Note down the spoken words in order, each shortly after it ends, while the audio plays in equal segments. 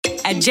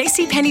At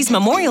JCPenney's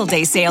Memorial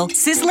Day sale,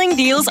 sizzling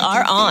deals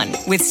are on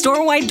with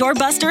store-wide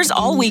doorbusters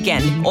all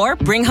weekend. Or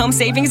bring home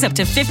savings up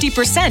to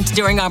 50%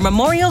 during our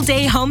Memorial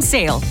Day home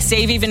sale.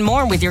 Save even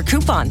more with your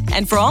coupon.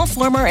 And for all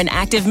former and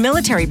active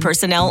military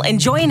personnel,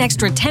 enjoy an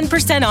extra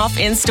 10% off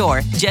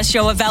in-store. Just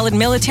show a valid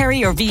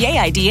military or VA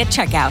ID at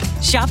checkout.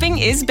 Shopping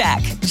is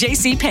back.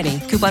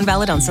 JCPenney. Coupon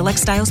valid on select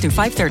styles through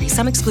 5/30.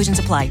 Some exclusions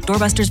apply.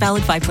 Doorbusters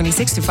valid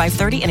 5/26 through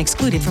 5/30 and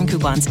excluded from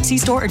coupons. See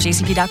store or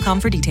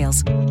jcp.com for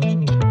details.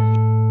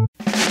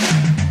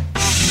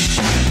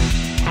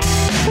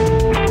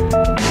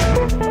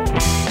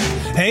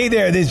 Hey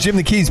there, this is Jim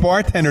the Keys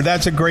bartender.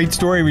 That's a great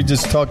story. We're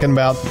just talking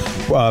about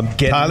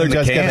Tyler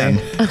just got in.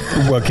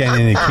 Well,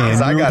 getting in the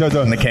can. I got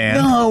in the can.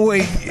 No,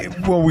 wait.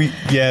 Well, we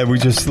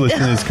just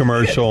listened to this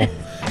commercial.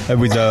 It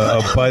was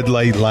a Bud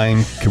Light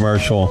Lime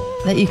commercial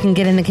that you can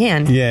get in the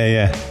can.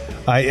 Yeah.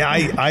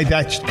 I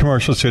that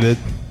commercial should have.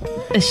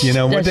 You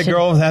know, what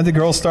how'd the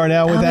girl start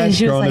out with that?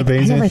 She was like,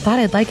 I never thought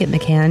I'd like it in the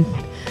can.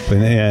 But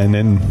yeah, and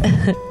then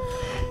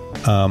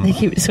they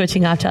keep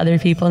switching off to other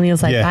people, and he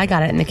was like, I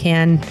got it in the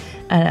can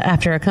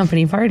after a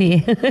company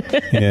party.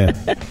 Yeah.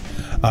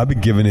 I've been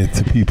giving it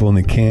to people in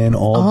the can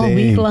all day.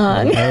 Week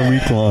long. All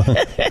week long.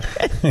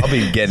 I'll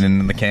be getting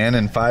in the can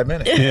in 5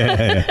 minutes.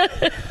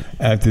 Yeah.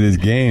 After this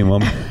game,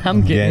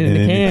 I'm getting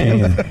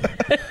in the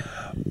can.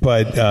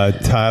 But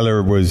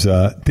Tyler was,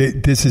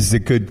 this is the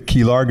good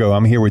Key Largo.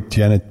 I'm here with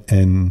Jenna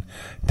and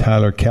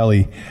Tyler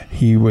Kelly.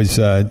 He was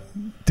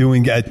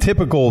doing a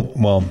typical,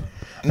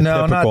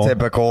 not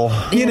typical.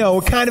 You know,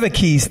 kind of a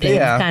Keys thing.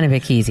 Yeah. Kind of a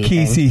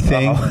Keysy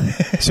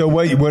thing. So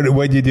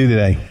what'd you do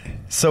today?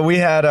 So we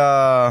had,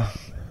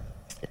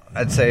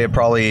 I'd say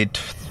probably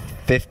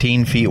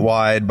 15 feet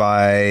wide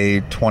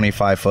by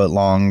 25 foot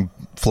long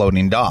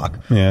floating dock.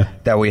 Yeah.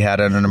 That we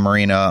had at a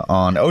marina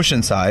on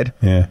Oceanside.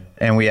 Yeah.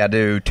 And we had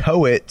to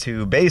tow it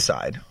to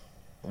Bayside,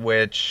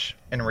 which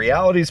in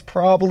reality is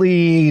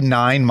probably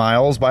 9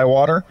 miles by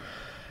water,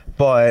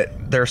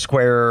 but they're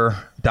square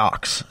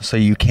docks, so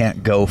you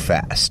can't go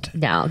fast.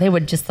 No, they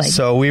would just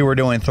So we were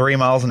doing 3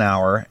 miles an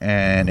hour,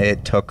 and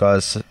it took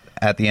us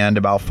at the end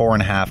about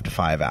 4.5 to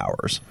 5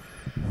 hours.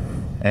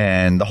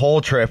 And the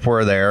whole trip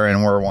we're there,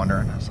 and we're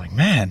wondering, I was like,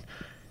 man,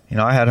 you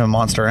know, I had a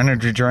Monster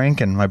Energy drink,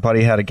 and my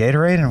buddy had a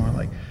Gatorade, and we're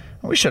like,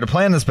 we should have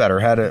planned this better,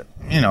 had a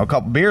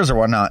couple beers or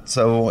whatnot.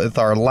 So with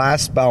our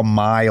last about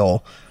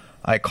mile,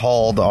 I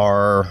called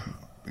our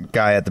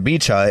guy at the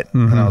beach hut,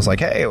 and I was like,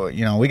 hey,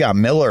 we got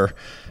Miller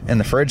in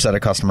the fridge that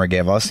a customer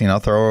gave us,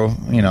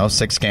 throw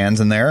 6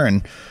 cans in there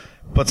and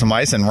put some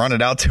ice and run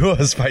it out to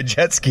us by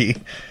jet ski.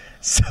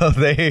 So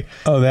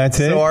that's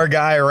it. So our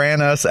guy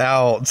ran us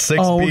out 6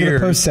 beers. We're gonna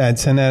post that,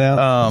 send that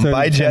out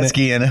by jet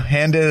ski and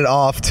handed it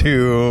off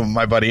to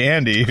my buddy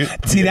Andy.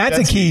 See, that's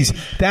a Keys.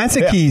 That's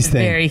a Keys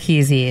thing. Very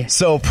Keysy.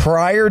 So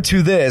prior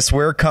to this,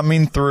 we're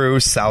coming through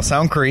South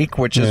Sound Creek,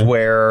 which is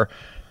where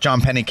John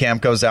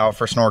Pennycamp goes out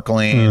for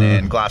snorkeling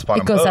and glass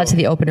bottom. It goes out to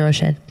the open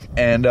ocean.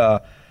 And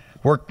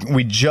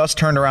we just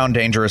turned around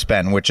Dangerous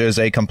Bend, which is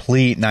a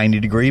complete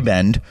 90-degree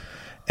bend.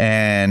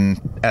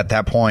 And at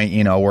that point,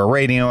 we're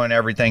radioing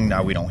everything.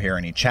 Now we don't hear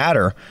any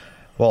chatter.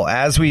 Well,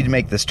 as we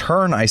make this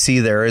turn, I see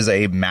there is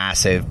a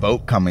massive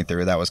boat coming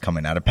through that was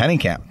coming out of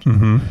Pennycamp.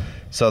 Mm-hmm.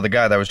 So the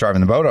guy that was driving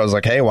the boat, I was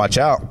like, hey, watch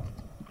out.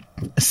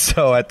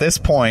 So at this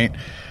point,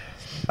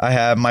 I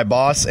have my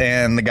boss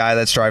and the guy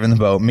that's driving the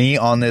boat, me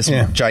on this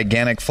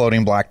gigantic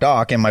floating black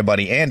dock, and my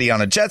buddy Andy on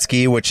a jet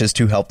ski, which is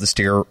to help to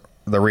steer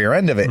the rear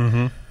end of it.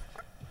 Mm-hmm.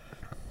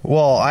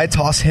 Well, I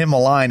toss him a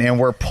line, and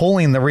we're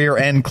pulling the rear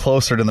end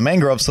closer to the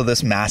mangrove so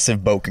this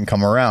massive boat can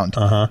come around.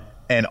 Uh-huh.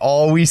 And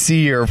all we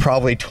see are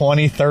probably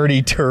 20,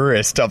 30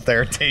 tourists up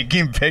there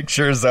taking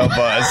pictures of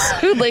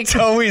us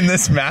towing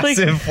this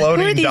massive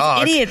floating dock.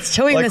 Who are these idiots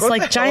towing this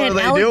giant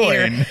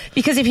alligator? Doing?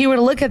 Because if you were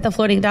to look at the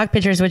floating dock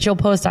pictures, which you'll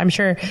post, I'm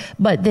sure,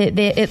 but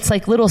it's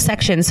like little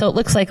sections, so it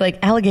looks like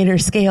alligator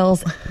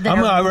scales. I'd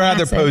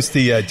rather post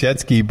the jet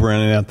ski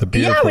running out the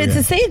beer. Yeah, but it's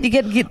the same. You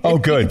get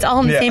good. It's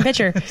all in the same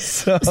picture.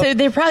 So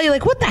they're probably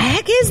like, what the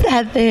heck is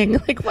that thing?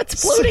 Like,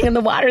 what's floating in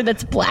the water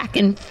that's black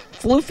and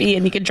floofy,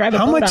 and you can drive a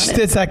boat on it? How much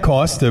does that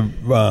cost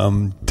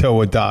to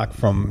tow a dock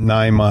from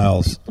 9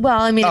 miles? Well,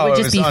 I mean, it would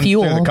just be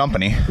fuel. Through the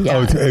company. Yeah.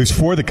 Oh, it was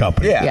for the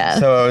company. Yeah.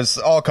 So it was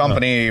all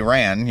company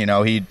ran.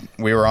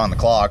 We were on the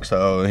clock,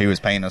 so he was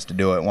paying us to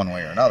do it one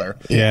way or another.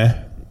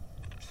 Yeah.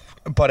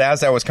 But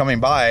as I was coming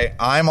by,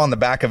 I'm on the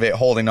back of it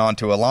holding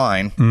onto a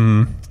line,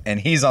 and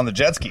he's on the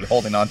jet ski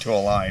holding onto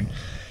a line.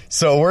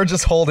 So we're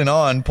just holding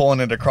on, pulling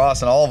it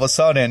across, and all of a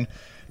sudden,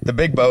 the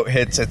big boat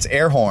hits its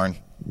air horn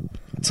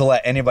to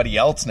let anybody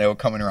else know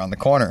coming around the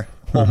corner.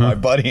 Well, my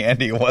buddy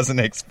Andy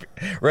wasn't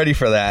ready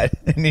for that,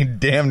 and he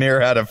damn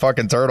near had a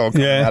fucking turtle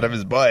coming out of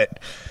his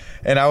butt.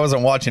 And I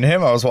wasn't watching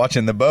him, I was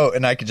watching the boat,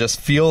 and I could just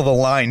feel the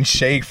line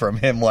shake from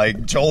him,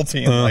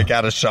 jolting,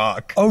 out of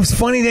shock. Oh, it's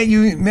funny that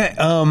you met,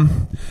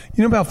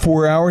 about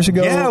 4 hours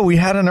ago? Yeah, we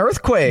had an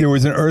earthquake. There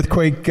was an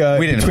earthquake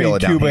between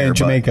Cuba and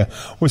Jamaica.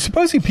 Well,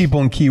 supposedly people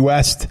in Key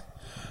West,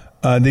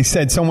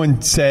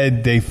 someone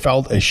said they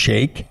felt a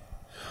shake.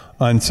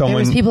 on someone. There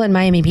was people in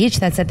Miami Beach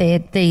that said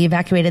they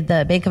evacuated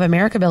the Bank of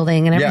America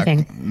building and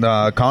everything.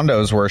 The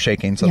condos were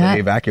shaking, so they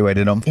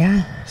evacuated them.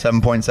 Yeah.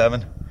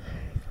 7.7.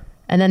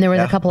 And then there was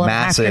a couple of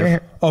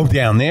massive.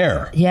 Down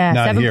there.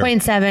 Yeah,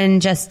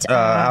 7.7 just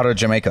out of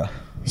Jamaica.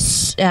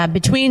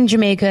 Between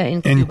Jamaica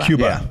and Cuba. In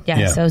Cuba.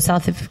 Yeah, so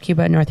south of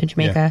Cuba, north of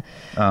Jamaica.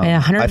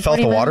 I felt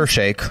the water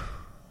shake.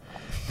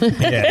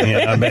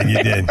 I bet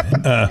you did.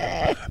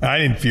 I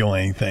didn't feel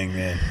anything,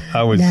 man.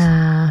 I was.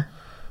 Nah.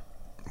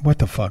 What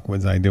the fuck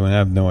was I doing? I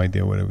have no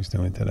idea what I was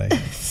doing today.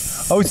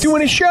 I was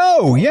doing a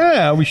show.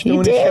 Yeah, I was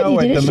doing a show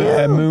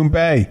at Moon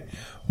Bay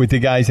with the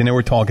guys, and they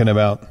were talking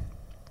about.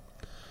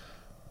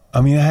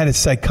 I mean, I had a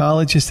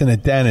psychologist and a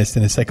dentist,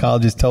 and the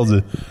psychologist tells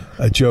a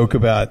joke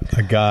about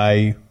a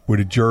guy with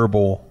a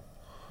gerbil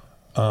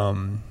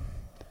farting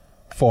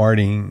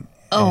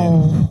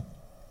and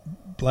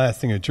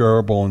blasting a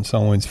gerbil in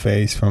someone's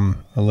face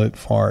from a lit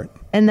fart.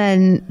 And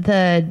then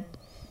the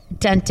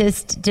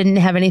dentist didn't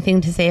have anything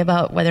to say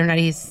about whether or not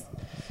he's...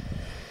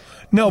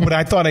 No, but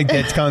I thought I'd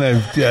get kind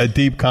of a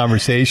deep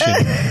conversation,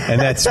 and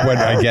that's what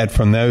I get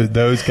from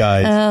those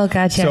guys. Oh,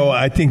 gotcha. So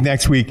I think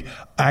next week,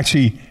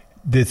 actually...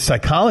 The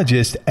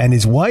psychologist and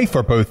his wife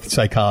are both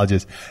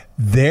psychologists.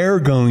 They're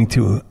going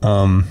to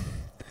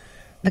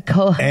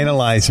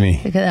analyze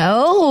me.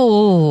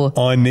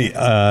 On the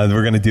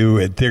we're going to do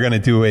it. They're going to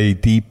do a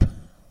deep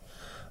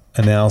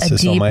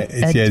analysis on my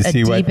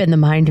deep in the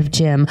mind of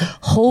Jim.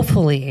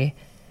 Hopefully,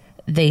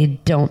 they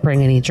don't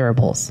bring any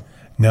gerbils.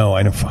 No,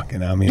 I don't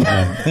fucking. I mean,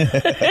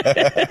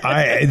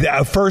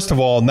 first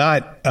of all,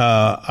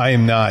 I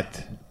am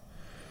not.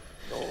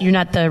 You're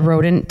not the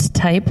rodent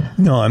type?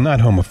 No, I'm not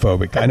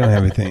homophobic. I don't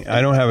have a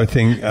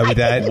thing. With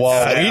that.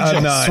 Well, we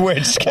just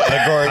switched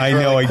categories. I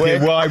know I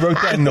did. Well, I wrote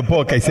that in the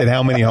book. I said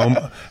how many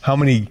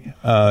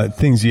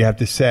things you have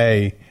to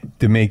say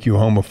to make you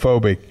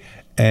homophobic.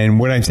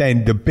 And what I'm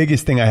saying, the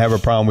biggest thing I have a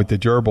problem with the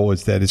gerbil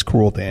is that it's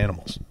cruel to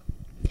animals.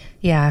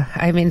 Yeah,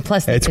 I mean,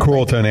 plus it's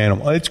cruel to an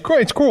animal. It's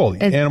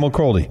cruelty, animal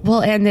cruelty.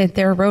 Well, and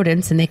they're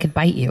rodents and they could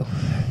bite you.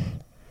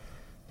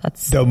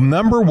 That's the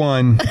number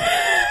one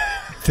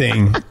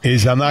thing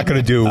is I'm not going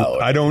to do.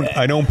 I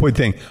don't put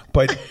thing,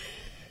 but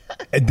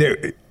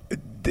the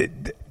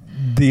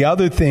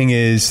other thing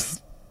is,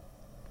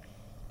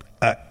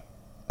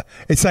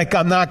 it's like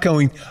I'm not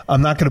going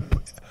to.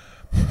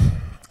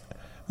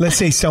 Let's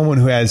say someone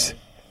who has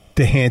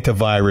the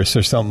hantavirus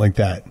or something like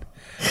that.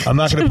 I'm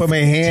not going to put my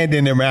hand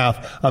in their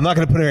mouth. I'm not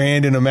going to put their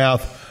hand in their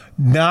mouth.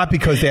 Not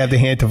because they have the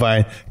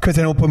hantavirus, because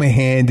I don't put my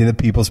hand in the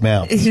people's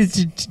mouth.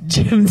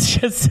 Jim's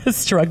just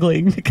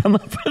struggling to come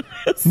up with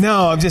this.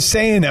 No, I'm just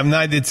saying I'm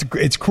not.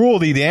 It's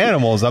cruelty to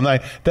animals. I'm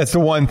not. That's the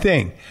one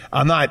thing.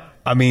 I'm not.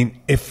 I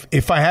mean,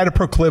 if I had a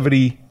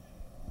proclivity,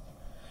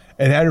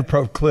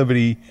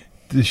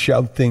 to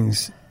shove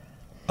things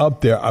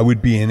up there, I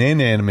would be an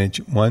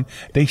inanimate one.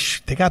 They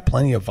got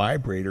plenty of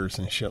vibrators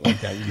and shit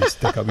like that. You can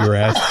stick up your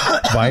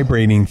ass,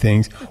 vibrating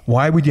things.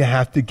 Why would you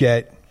have to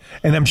get?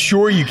 And I'm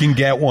sure you can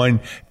get one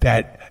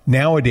that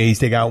nowadays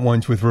they got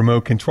ones with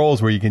remote controls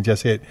where you can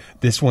just hit,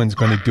 this one's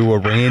going to do a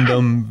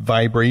random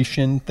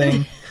vibration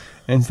thing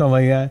and stuff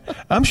like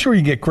that. I'm sure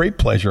you get great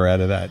pleasure out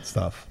of that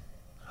stuff.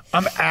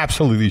 I'm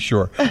absolutely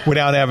sure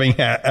without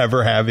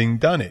ever having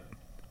done it.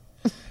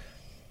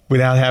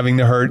 Without having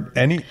to hurt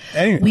any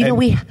and then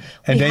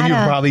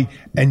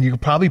you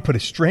probably put a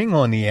string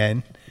on the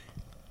end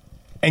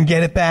and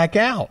get it back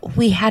out.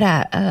 We had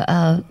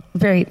a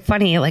very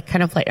funny, like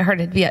kind of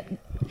lighthearted yet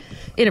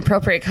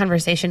inappropriate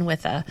conversation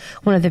with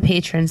one of the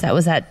patrons that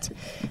was at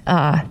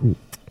Martini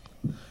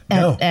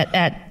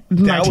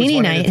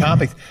Night. Of the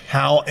topics.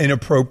 How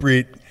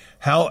inappropriate,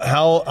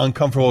 how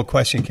uncomfortable a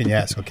question can you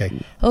ask?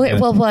 Okay.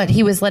 Well, what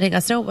he was letting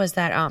us know was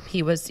that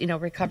he was,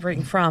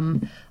 recovering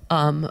from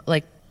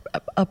like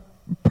a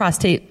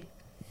prostate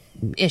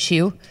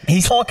issue.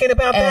 He's talking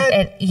about that?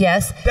 And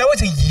yes. That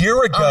was a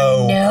year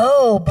ago.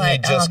 No, but he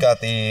just got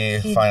the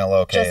final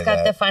okay. Just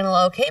got the final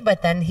okay,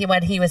 but then he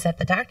was at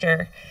the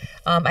doctor.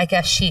 I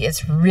guess she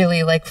is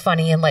really like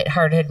funny and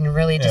lighthearted and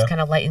really just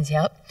kind of lightens you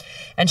up.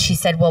 And she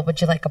said, "Well,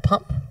 would you like a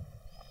pump?"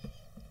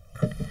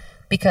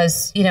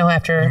 Because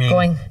after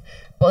going,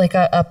 like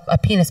a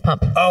penis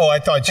pump. Oh, I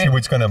thought she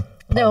was going to.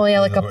 No, yeah,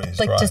 like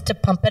just to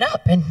pump it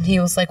up. And he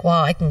was like,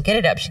 "Well, I can get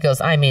it up." She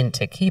goes, "I mean,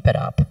 to keep it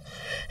up."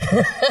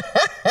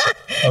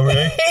 Oh, really?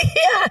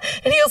 Yeah.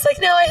 And he was like,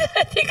 "No,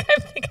 I think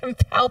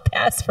I'll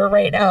pass for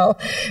right now."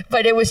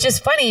 But it was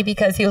just funny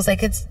because he was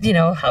like, "It's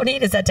how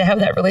neat is that to have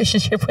that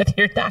relationship with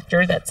your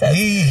doctor that says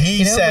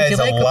he says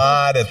a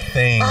lot of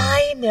things."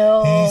 I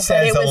know. He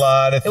says a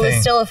lot of things. It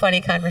was still a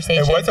funny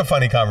conversation. It was a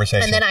funny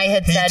conversation. And then I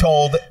had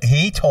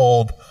he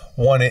told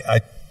one.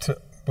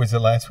 Was it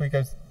last week?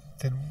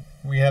 Did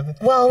we have it?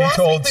 Well, he last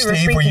told week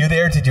Steve. Were you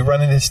there? Did you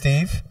run into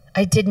Steve?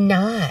 I did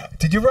not.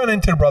 Did you run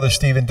into the brother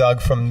Steve and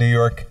Doug from New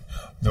York?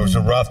 There was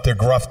they're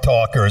rough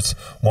talkers.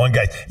 One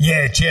guy,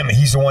 Jim,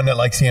 he's the one that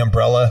likes the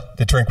umbrella,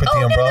 the drink with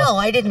the umbrella. No,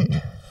 I didn't.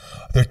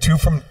 They're two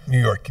from New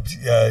York.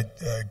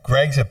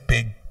 Greg's a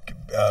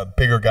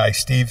bigger guy.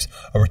 Steve's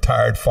a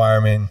retired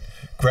fireman.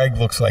 Greg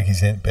looks like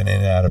he's been in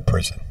and out of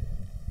prison.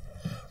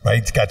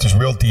 right? He's got this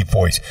real deep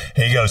voice.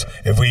 He goes,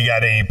 if we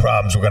got any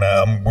problems, we're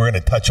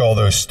gonna touch all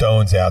those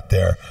stones out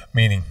there,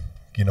 meaning,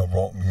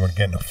 we're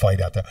getting a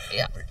fight out there.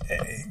 Yeah.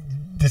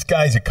 This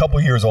guy's a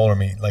couple years older than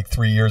me, like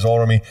 3 years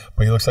older than me,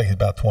 but he looks like he's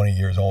about 20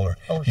 years older.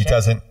 Oh, he shit.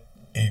 doesn't.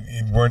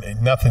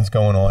 Nothing's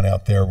going on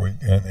out there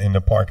in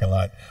the parking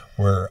lot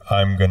where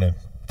I'm gonna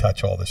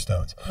touch all the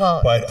stones.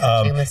 Well, but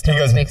touching the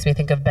stones makes me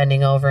think of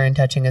bending over and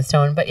touching a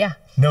stone. But yeah.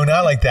 No,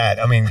 not like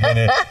that. I mean,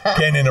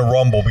 getting in a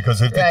rumble,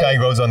 because if the guy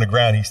goes on the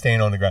ground, he's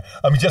staying on the ground.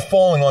 I mean, just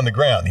falling on the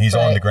ground. He's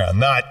on the ground,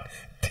 not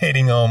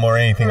hitting him or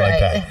anything like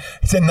that.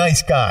 He's a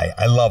nice guy.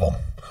 I love him,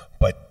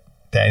 but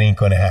that ain't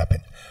going to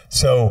happen.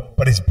 So,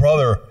 but his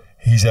brother,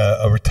 he's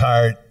a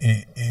retired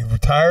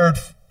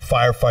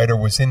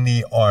firefighter, was in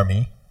the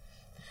Army.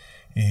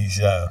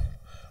 He's, I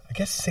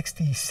guess,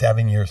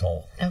 67 years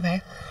old.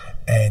 Okay.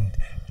 And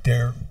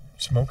they're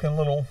smoking a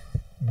little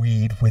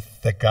weed with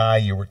the guy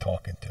you were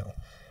talking to,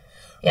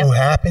 who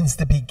happens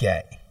to be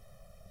gay,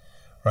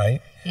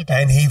 right?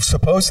 And he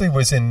supposedly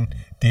was in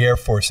the Air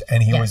Force,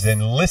 and he was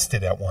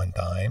enlisted at one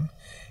time,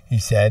 he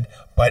said.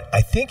 But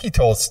I think he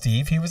told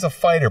Steve he was a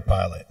fighter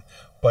pilot.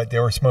 But they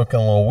were smoking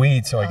a little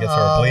weed, so I guess they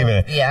were believing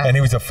it. Yeah. And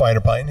he was a fighter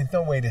pilot. And there's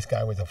no way this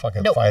guy was a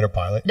fucking fighter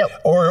pilot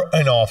or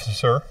an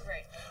officer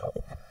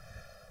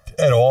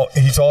at all.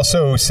 He's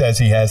also says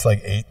he has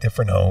like 8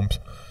 different homes.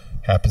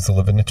 Happens to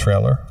live in a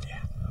trailer.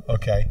 Yeah.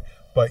 Okay.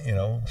 But,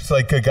 it's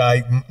like a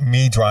guy,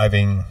 me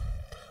driving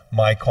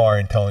my car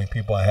and telling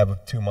people I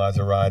have 2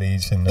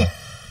 Maseratis and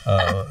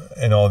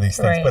and all these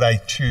things. Right. But I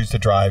choose to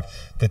drive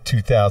the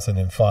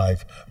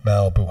 2005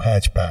 Malibu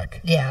hatchback.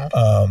 Yeah.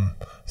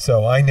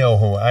 So I know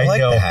who I like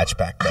know. the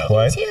hatchback, though.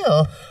 What? Me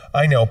too.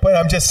 I know, but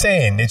I'm just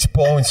saying it's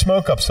blowing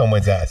smoke up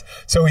someone's ass.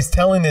 So he's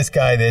telling this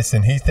guy this,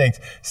 and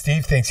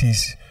Steve thinks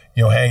he's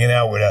hanging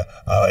out with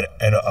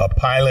a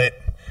pilot,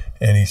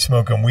 and he's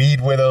smoking weed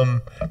with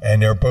him,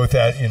 and they're both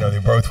they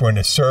both were in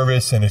the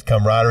service and his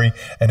camaraderie,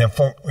 and then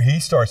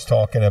he starts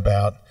talking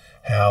about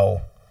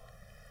how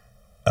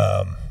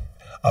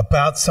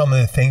about some of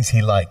the things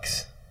he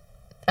likes,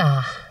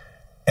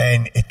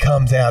 and it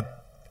comes out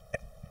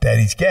that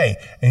he's gay,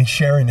 and he's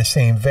sharing the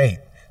same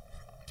vape,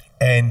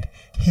 and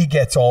he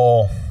gets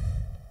and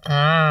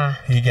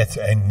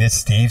this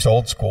Steve's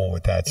old school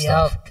with that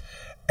stuff,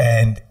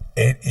 and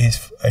it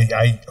is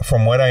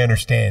from what I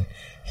understand,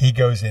 he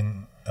goes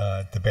in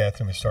the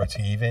bathroom and starts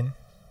heaving.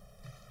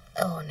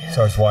 Oh no!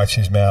 Starts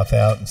washing his mouth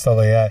out and stuff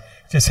like that.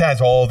 Just has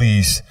all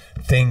these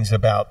things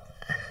about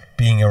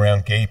being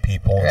around gay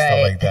people and stuff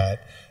like that.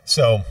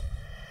 So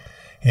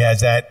he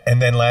has that,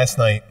 and then last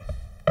night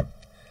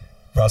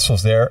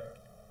Russell's there.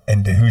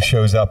 And who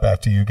shows up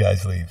after you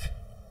guys leave?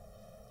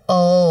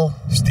 Oh,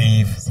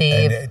 Steve.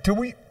 And,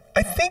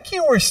 I think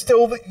you were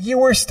still there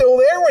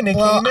when they came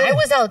in. Well, I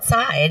was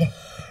outside.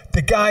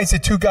 The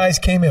 2 guys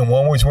came in.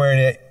 One was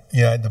wearing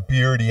the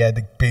beard. He had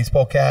the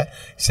baseball cap.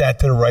 He sat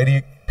to the right of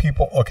you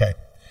people. Okay.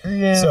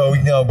 Yeah. So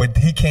but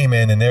he came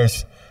in, and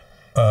there's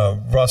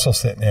Russell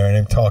sitting there, and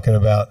they're talking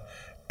about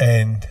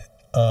and.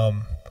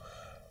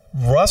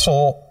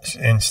 Russell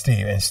and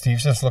Steve's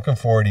just looking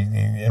forward.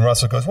 And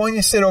Russell goes, "Why don't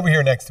you sit over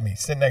here next to me?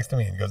 Sit next to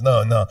me." And he goes, "No,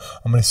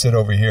 I'm going to sit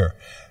over here."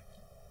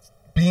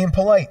 Being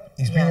polite.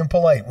 He's being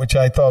polite, which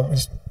I thought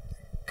was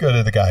good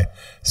of the guy.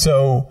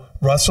 So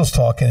Russell's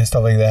talking and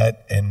stuff like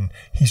that, and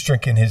he's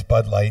drinking his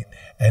Bud Light,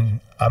 and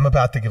I'm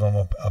about to give him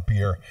a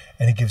beer,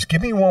 and he goes,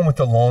 "Give me one with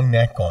the long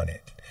neck on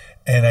it."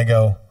 And I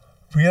go,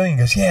 "Really?" He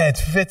goes, "Yeah, it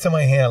fits in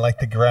my hand. I like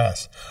the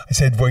grass." I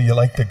said, "Well, you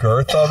like the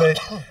girth of it?"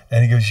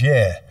 And he goes,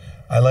 "Yeah.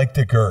 I like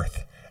the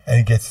girth." And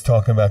he gets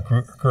talking about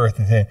girth.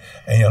 And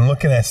I'm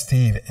looking at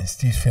Steve, and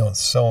Steve's feeling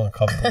so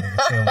uncomfortable. You can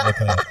see him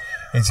looking at him.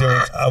 And so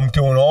I'm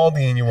doing all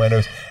the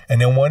innuendos.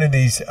 And then one of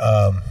these,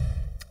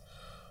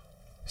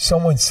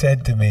 someone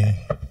said to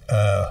me,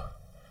 a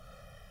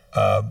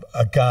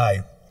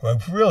guy, a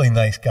really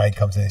nice guy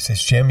comes in and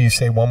says, "Jim, you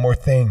say one more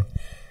thing.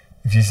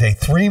 If you say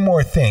 3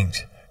 more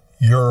things,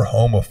 you're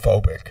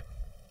homophobic."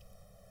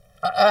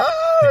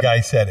 The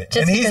guy said it.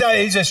 And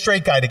he's a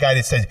straight guy, the guy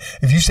that says,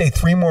 "If you say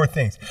 3 more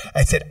things."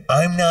 I said,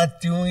 "I'm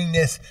not doing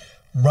this.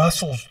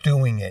 Russell's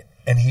doing it,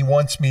 and he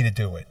wants me to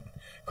do it."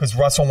 Because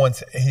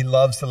he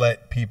loves to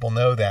let people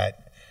know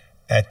that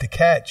at the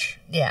catch.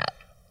 Yeah.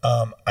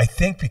 I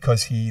think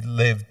because he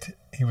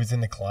was in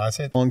the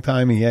closet a long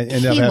time. He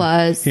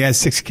has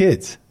 6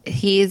 kids.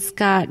 He's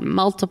got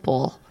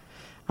multiple.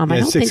 I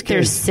don't think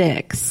there's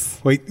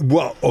 6. Wait,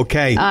 well,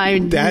 okay.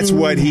 That's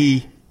what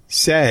he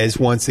says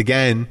once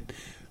again.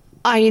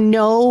 I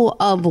know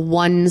of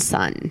one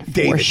son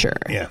David. for sure.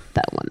 Yeah.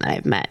 That one that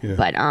I've met.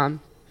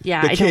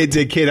 Yeah. But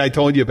the kid I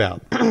told you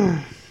about.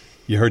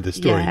 You heard the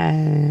story.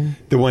 Yeah.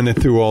 The one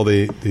that threw all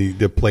the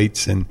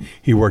plates, and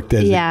he worked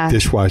as a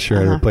dishwasher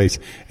at her place,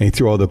 and he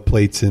threw all the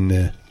plates and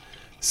the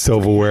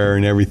silverware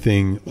and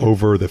everything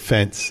over the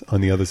fence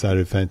on the other side of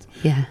the fence.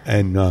 Yeah.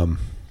 And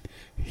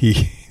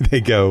they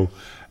go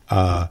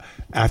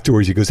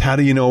afterwards, he goes, "How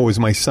do you know it was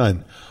my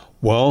son?"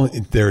 Well,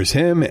 there's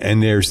him,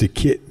 and there's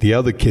the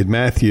other kid,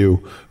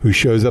 Matthew, who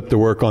shows up to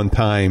work on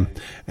time,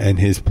 and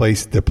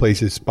the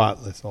place is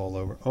spotless all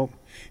over. Oh,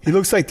 He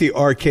looks like the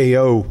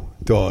RKO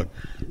dog.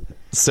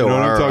 So you know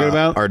what I'm talking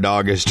about? Our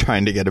dog is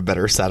trying to get a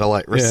better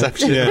satellite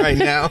reception right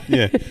now.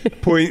 Yeah,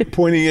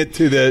 pointing it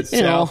to the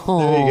south.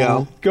 There you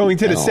go. Going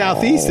to the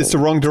southeast. It's the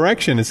wrong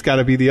direction. It's got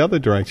to be the other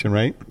direction,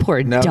 right?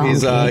 Poor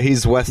donkey.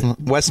 He's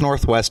west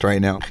northwest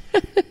right now.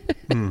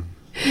 I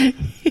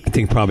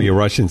think probably a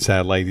Russian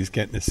satellite he's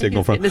getting a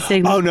signal from.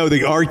 Oh no,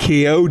 the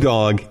RKO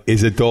dog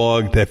is a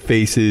dog that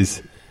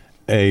faces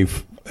a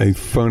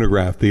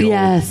phonograph. The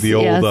old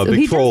so Victrola.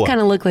 He does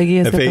kind of look like he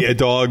has a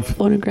dog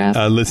phonograph.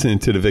 Listening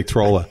to the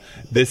Victrola.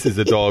 This is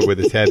a dog with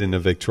his head in the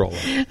Victrola.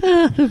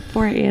 The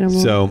poor animal.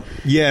 So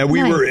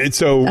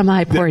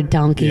my poor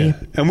donkey. Yeah.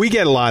 And we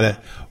get a lot of.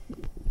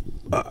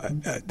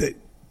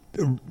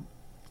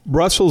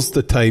 Russell's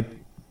the type.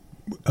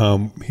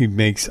 He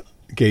makes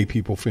gay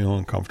people feel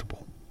uncomfortable.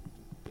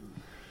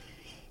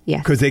 Yeah,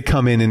 because they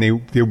come in and they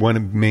want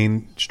to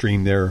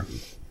mainstream their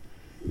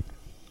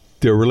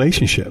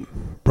relationship,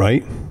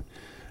 right?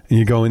 And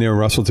you go in there, and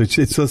Russell. It's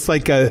just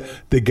like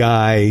the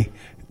guy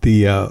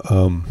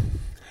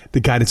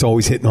that's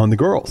always hitting on the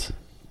girls.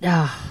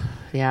 Yeah.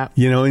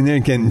 You know, and they're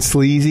getting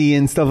sleazy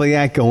and stuff like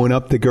that, going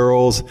up to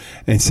girls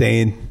and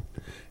saying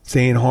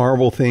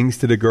horrible things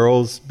to the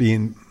girls,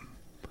 being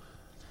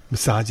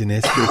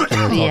misogynistic,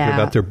 talking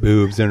about their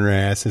boobs and their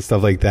ass and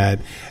stuff like that,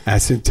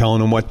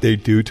 telling them what they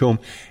do to them.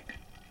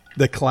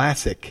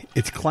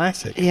 It's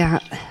classic. Yeah.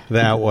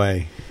 That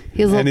way.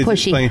 He's a little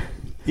pushy.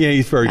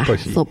 He's very pushy.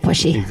 He's a little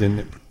pushy. He's in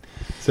it.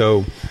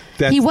 So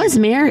he was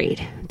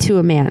married to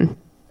a man,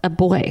 a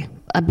boy.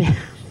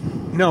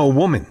 No, a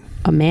woman.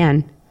 A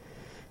man.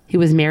 He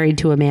was married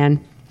to a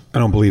man. I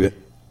don't believe it.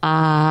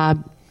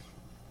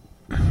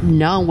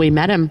 No, we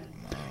met him.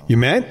 You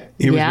met?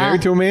 He was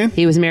married to a man?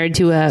 He was married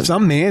to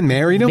some man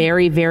married him?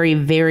 Very, very,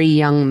 very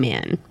young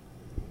man.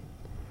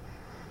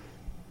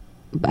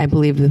 I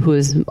believe who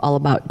was all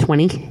about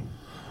 20.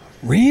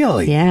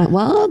 Really? Yeah.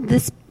 Well,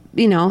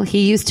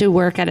 he used to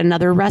work at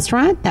another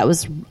restaurant that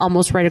was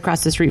almost right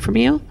across the street from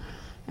you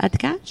at the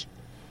Catch.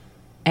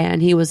 And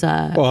he was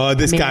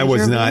this guy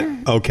was not.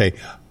 There. Okay.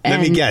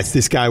 Let me guess.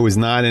 This guy was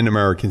not an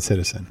American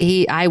citizen.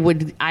 I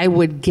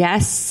would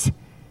guess.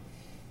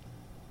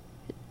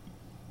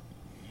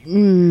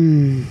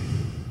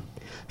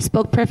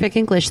 Spoke perfect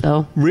English,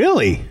 though.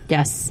 Really?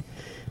 Yes.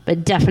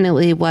 But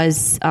definitely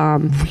was.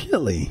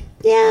 Really?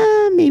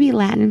 Yeah, maybe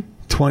Latin.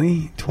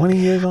 20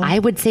 years old? I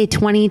would say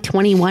 20,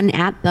 21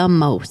 at the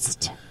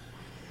most.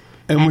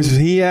 And was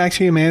he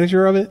actually a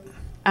manager of it?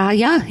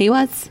 Yeah, he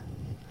was.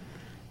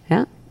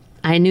 Yeah.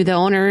 I knew the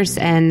owners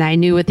and I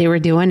knew what they were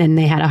doing, and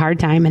they had a hard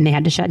time and they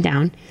had to shut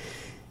down.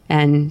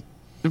 And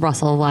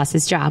Russell lost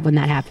his job when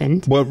that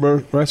happened. What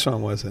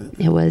restaurant was it?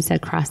 It was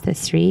across the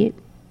street.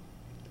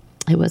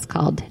 It was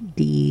called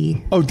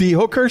D. Oh, D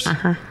Hookers?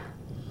 Uh-huh.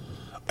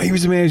 He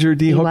was a manager at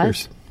D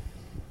Hookers. Was?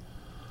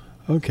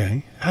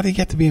 Okay. How did he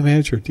get to be a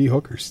manager at D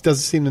Hookers?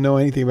 Doesn't seem to know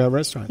anything about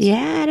restaurants.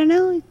 Yeah, I don't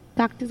know. He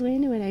talked his way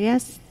into it, I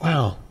guess.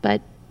 Wow.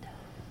 But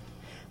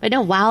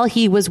no, while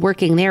he was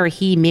working there,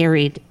 he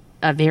married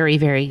a very,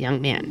 very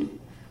young man.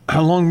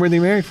 How long were they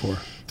married for?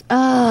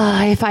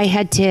 If I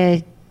had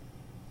to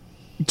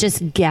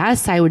just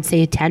guess, I would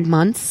say 10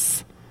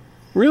 months.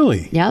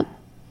 Really? Yep.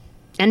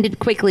 Ended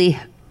quickly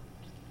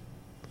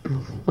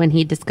when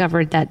he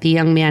discovered that the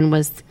young man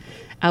was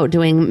out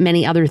doing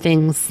many other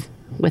things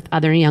with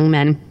other young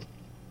men.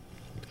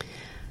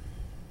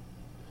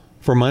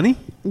 For money?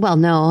 Well,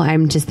 no,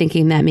 I'm just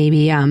thinking that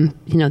maybe,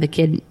 the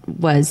kid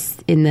was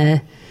in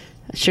the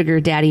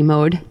sugar daddy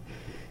mode,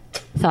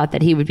 thought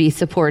that he would be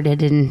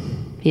supported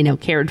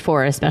and, cared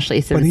for,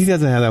 especially since... But he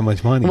doesn't have that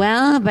much money.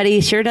 Well, but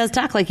he sure does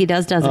talk like he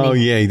does, doesn't he? Oh,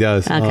 yeah, he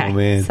does. Okay. Oh,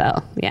 man.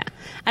 So, yeah.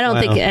 I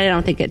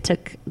don't think it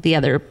took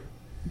the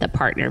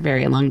partner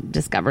very long to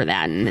discover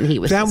that, and he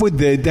was...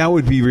 That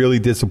would be really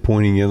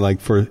disappointing.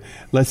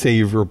 Let's say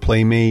you're a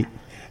playmate,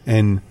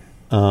 and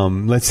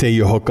let's say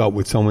you hook up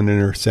with someone in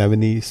their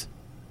 70s,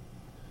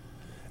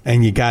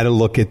 and you got to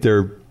look at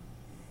their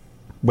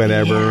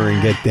whatever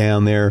and get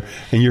down there,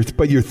 and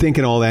you're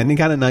thinking all that, and they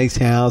got a nice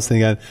house, and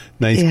they got a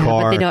nice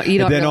car. But you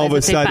don't then realize all of a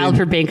that sudden, they filed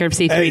for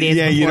bankruptcy 3 days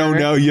before. you don't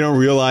know. You don't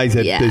realize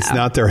that it's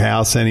not their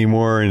house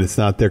anymore, and it's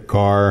not their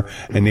car,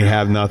 and they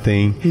have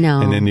nothing.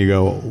 No. And then you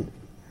go,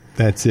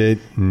 that's it.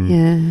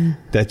 And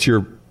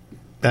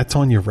that's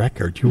on your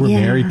record. You were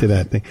married to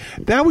that thing.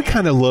 That would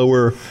kind of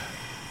lower,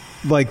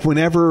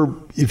 whenever,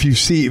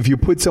 if you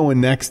put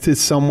someone next to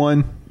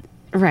someone.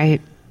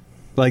 Right.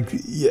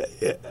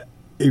 If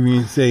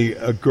you say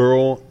a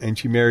girl and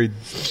she married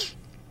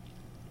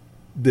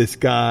this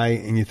guy,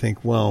 and you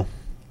think, well,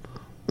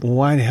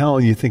 why the hell?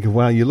 And you think,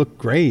 wow, you look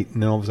great.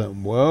 And then all of a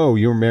sudden, whoa,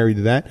 you were married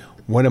to that?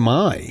 What am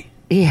I?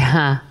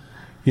 Yeah.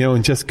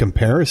 In just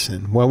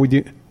comparison. What would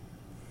you...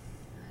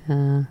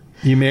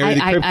 You married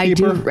a Crypt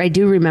Keeper? I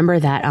do remember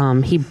that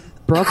he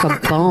broke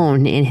a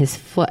bone in his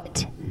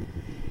foot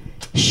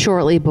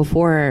shortly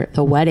before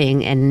the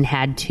wedding and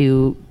had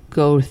to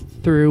go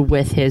through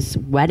with his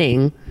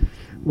wedding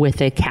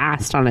with a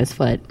cast on his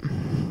foot.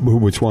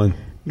 Which one?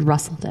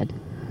 Russell did.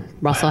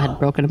 Russell had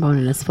broken a bone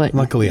in his foot.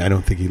 Luckily, I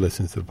don't think he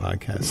listens to the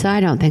podcast. So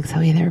I don't think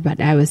so either, but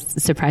I was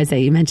surprised that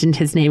you mentioned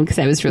his name because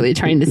I was really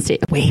trying to stay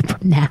away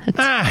from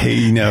that.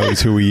 He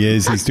knows who he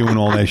is. He's doing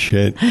all that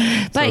shit.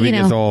 But, so he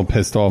gets all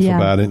pissed off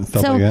about it and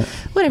stuff like that.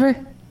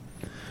 Whatever.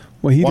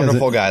 Well, he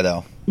Wonderful guy,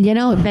 though.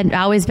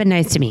 Always been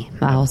nice to me.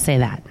 I'll say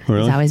that.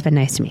 Really? He's always been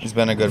nice to me. He's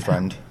been a good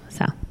friend.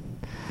 So,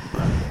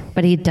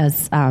 but he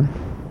does.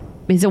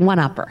 He's a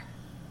one-upper.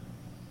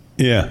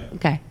 Yeah.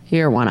 Okay,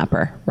 you're a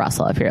one-upper,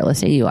 Russell. If you're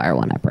listening, you are a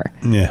one-upper.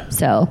 Yeah.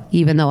 So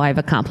even though I've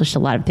accomplished a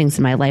lot of things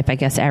in my life, I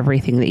guess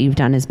everything that you've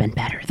done has been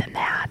better than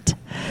that.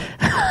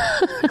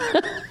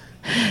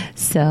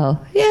 So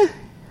yeah,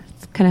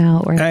 it's kind of how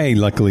it works. Hey,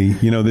 luckily,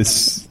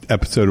 this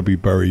episode will be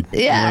buried.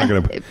 Yeah,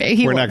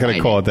 we're not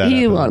gonna call it that.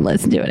 He won't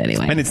listen to it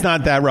anyway. And it's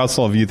not that,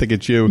 Russell. If you think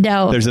it's you,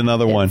 no, there's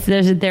another one.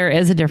 There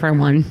is a different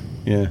one.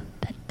 Yeah.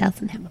 That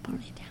doesn't have a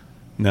ponytail.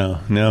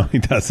 No, he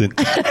doesn't.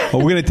 Well,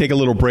 we're going to take a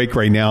little break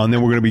right now, and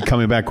then we're going to be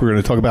coming back. We're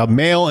going to talk about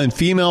male and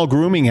female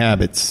grooming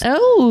habits.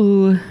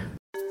 Oh.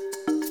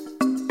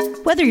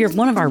 Whether you're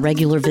one of our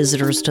regular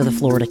visitors to the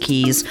Florida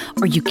Keys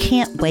or you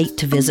can't wait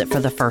to visit for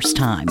the first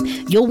time,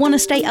 you'll want to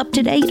stay up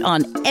to date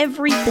on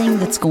everything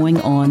that's going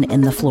on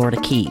in the Florida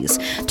Keys.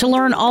 To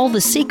learn all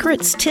the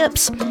secrets,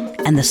 tips,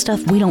 and the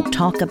stuff we don't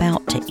talk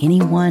about to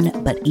anyone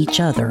but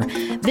each other,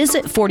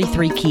 visit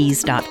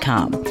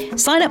 43keys.com.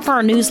 Sign up for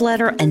our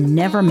newsletter and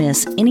never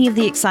miss any of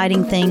the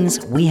exciting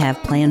things we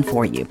have planned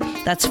for you.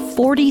 That's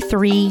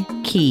 43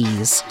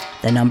 Keys.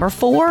 The number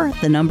 4,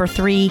 the number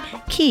 3,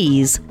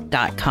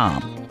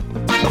 keys.com.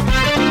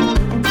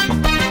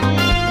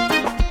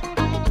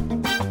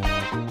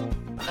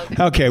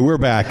 Okay, we're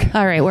back.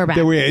 All right, we're back.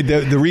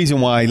 The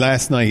reason why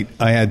last night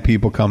I had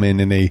people come in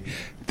and they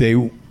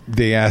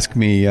ask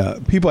me,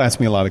 people ask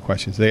me a lot of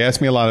questions. They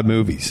ask me a lot of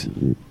movies.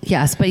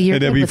 Yes, but you're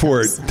and then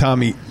before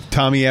Tommy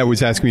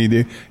was asking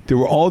me, there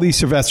were all these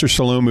Sylvester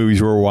Stallone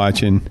movies we were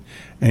watching,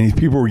 and these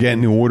people were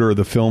getting the order of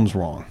the films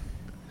wrong.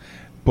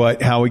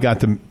 But how we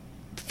got the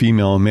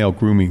female and male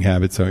grooming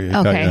habits. So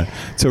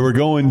we're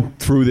going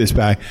through this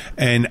back,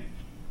 and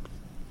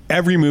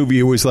every movie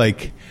it was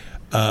like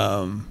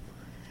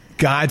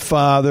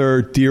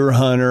Godfather, Deer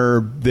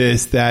Hunter,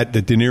 this, that,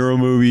 the De Niro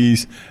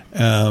movies,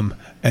 and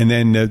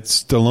then the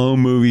Stallone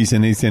movies,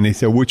 and they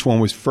said which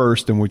one was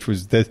first and which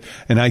was this.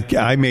 And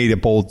I made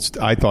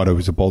I thought it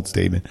was a bold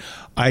statement.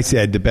 I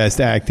said the best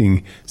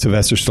acting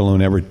Sylvester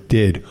Stallone ever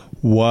did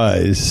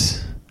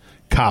was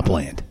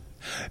Copland.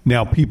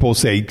 Now people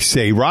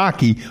say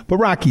Rocky, but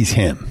Rocky's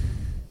him.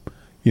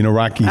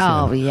 Rocky's him.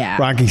 Oh, yeah.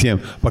 Rocky's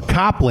him. But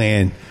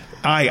Copland,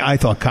 I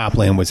thought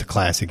Copland was a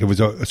classic. It was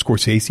a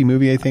Scorsese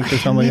movie, I think, or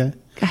something like that.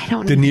 I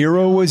don't know. De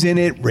Niro was in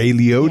it. Ray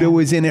Liotta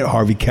was in it.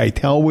 Harvey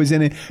Keitel was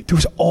in it. There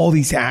was all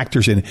these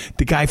actors in it.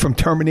 The guy from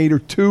Terminator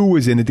 2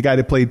 was in it. The guy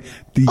that played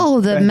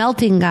the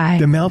melting guy.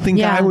 The melting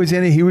guy was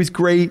in it. He was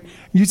great.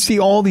 You'd see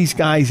all these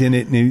guys in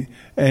it,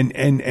 and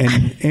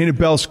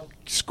Annabelle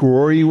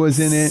Sciorra was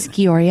in it.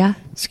 Sciorra,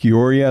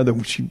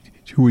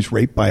 who was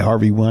raped by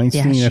Harvey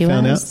Weinstein. Yeah, I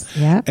found out.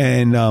 Yeah,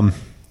 and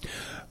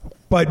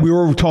but we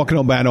were talking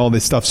about all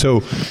this stuff.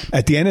 So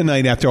at the end of the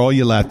night, after all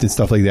you left and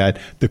stuff like that,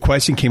 the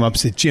question came up,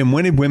 said, Jim,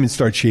 when did women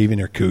start shaving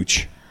their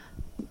cooch?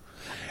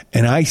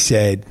 And I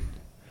said,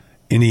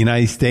 in the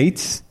United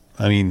States,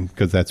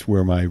 because that's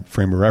where my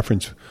frame of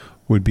reference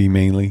would be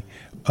mainly,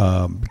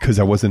 because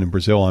I wasn't in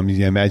Brazil. I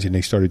imagine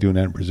they started doing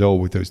that in Brazil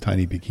with those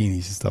tiny bikinis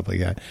and stuff like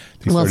that.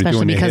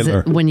 Especially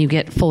because when you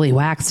get fully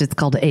waxed, it's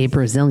called a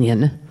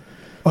Brazilian.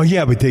 Oh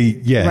yeah, but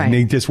right. And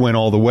they just went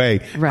all the way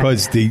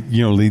because they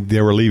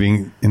were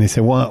leaving, and they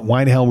said, "Well,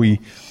 why the hell are we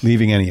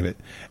leaving any of it?"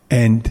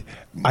 And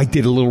I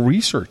did a little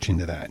research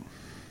into that. And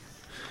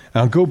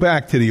I'll go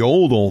back to the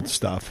old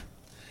stuff.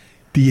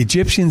 The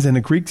Egyptians and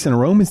the Greeks and the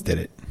Romans did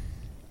it.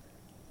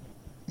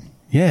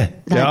 Yeah,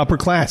 the upper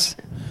class.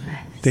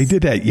 They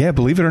did that. Yeah,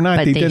 believe it or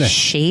not, they did it.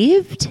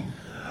 Shaved?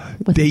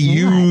 They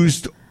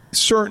used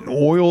certain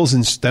oils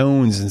and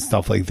stones and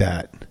stuff like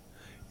that.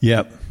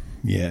 Yep.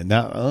 Yeah.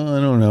 Now I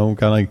don't know,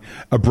 kind of like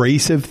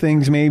abrasive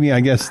things, maybe.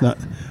 I guess not.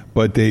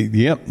 But they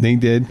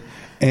did.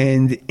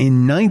 And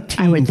in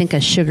I would think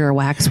a sugar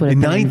wax would have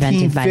been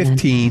invented by then.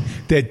 In 1915,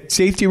 that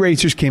safety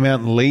razors came out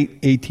in the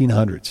late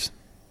 1800s.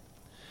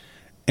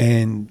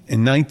 And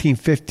in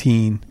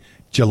 1915,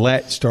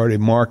 Gillette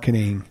started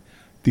marketing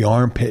the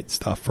armpit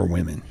stuff for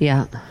women.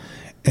 Yeah.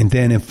 And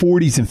then in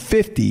 40s and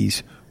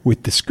 50s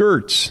with the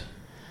skirts.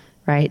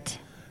 Right.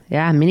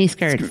 Yeah, mini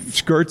skirts.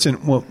 Skirts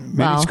and,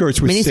 mini skirts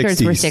were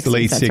 60s, the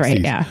late 60s. Right,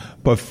 yeah.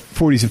 But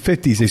 40s and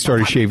 50s, they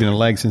started shaving the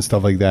legs and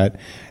stuff like that.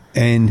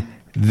 And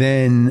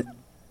then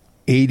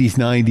 80s,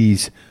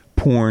 90s,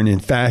 porn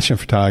and fashion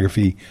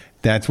photography,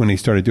 that's when they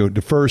started doing it.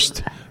 The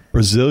first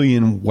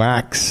Brazilian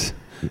wax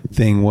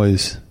thing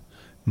was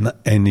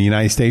in the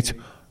United States,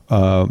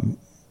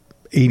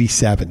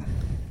 87.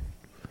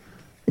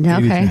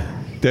 Okay.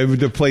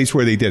 The place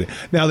where they did it.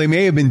 Now, they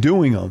may have been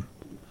doing them,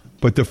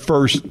 but the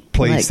first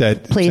place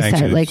that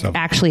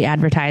actually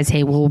advertised,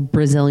 hey, we'll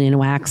Brazilian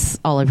wax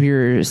all of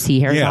your sea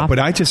hairs off. Yeah, but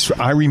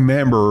I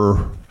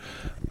remember,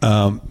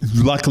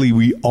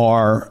 luckily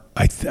I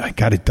I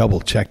got to double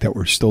check that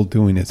we're still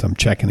doing this. I'm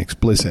checking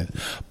explicit,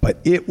 but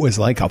it was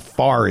like a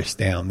forest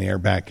down there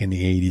back in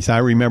the 80s. I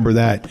remember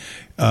that,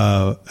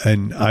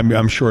 and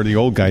I'm sure the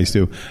old guys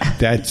do.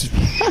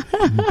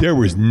 There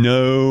was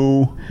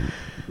no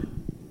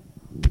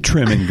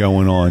trimming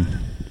going on.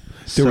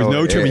 There was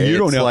no trimming. You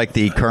don't know, like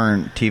the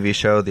current TV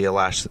show, the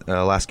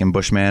Alaskan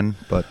Bushman,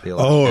 but the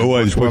Alaskan it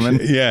was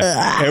Bushwoman.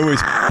 Yeah, it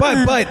was.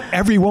 But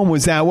everyone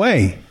was that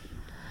way,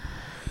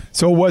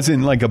 so it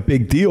wasn't like a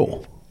big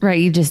deal. Right,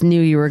 you just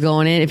knew you were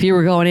going in. If you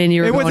were going in,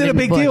 you were It going in. wasn't a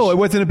big deal. It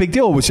wasn't a big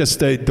deal. It was just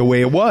the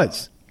way it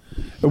was.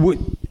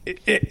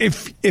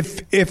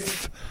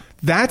 If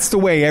that's the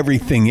way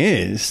everything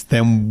is,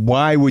 then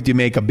why would you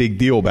make a big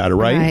deal about it,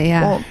 right? Right,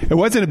 yeah. Well, it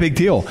wasn't a big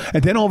deal.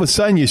 And then all of a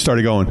sudden you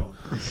started going,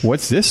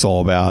 what's this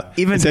all about?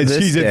 Even it to says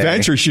this she's day.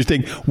 adventurous. You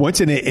think, once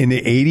in the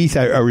 80s,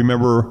 I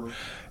remember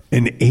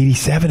in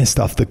 87 and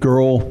stuff, the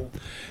girl,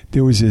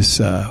 there was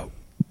this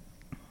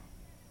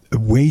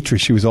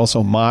waitress. She was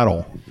also a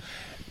model.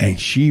 And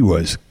she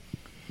was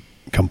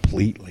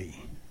completely,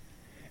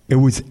 it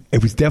was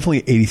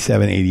definitely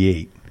 87,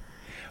 88.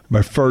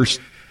 My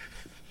first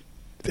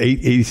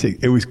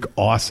 86, it was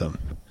awesome.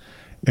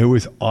 It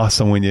was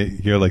awesome when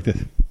you're like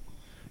this,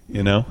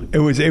 you know? It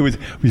was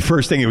the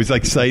first thing, it was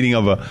like sighting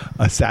of a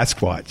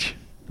Sasquatch.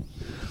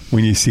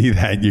 When you see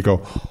that, you go,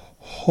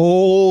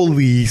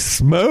 holy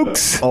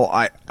smokes. Oh,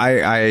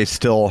 I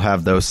still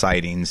have those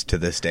sightings to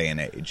this day and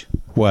age.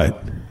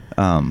 What?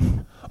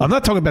 I'm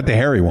not talking about the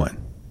hairy one.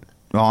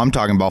 No, I'm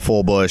talking about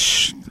full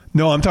bush.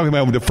 No, I'm talking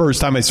about the first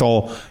time I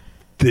saw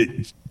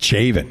the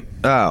shaven.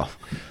 Oh.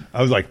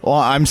 I was like... Well,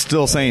 I'm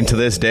still saying to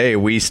this day,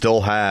 we still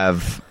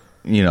have,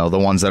 the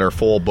ones that are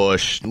full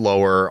bush,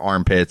 lower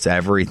armpits,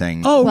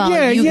 everything. Oh, Well,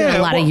 yeah, you yeah. get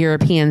a lot of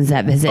Europeans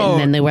that visit, and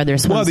then they wear their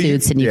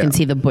swimsuits, and you can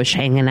see the bush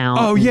hanging out.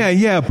 Oh,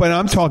 yeah. But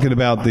I'm talking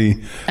about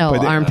the...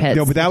 armpits.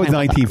 No, but that was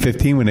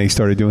 1915 when they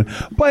started doing...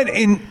 But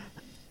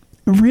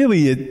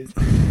really,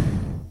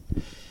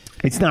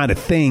 it's not a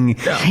thing.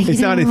 It's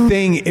not a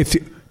thing if...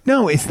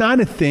 it's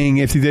not a thing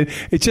if you did.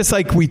 It's just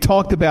like we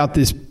talked about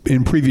this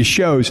in previous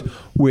shows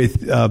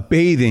with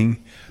bathing.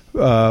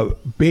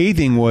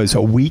 Bathing was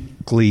a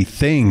weekly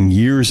thing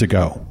years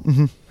ago.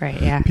 Mm-hmm.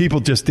 Right, yeah. People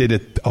just did a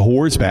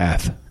whore's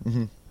bath.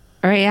 Mm-hmm.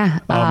 Right, yeah.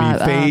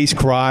 Face,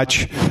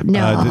 crotch,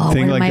 no, the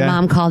thing like my that.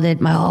 mom called it,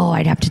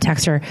 I'd have to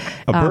text her.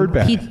 A bird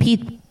bath.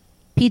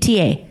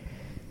 PTA.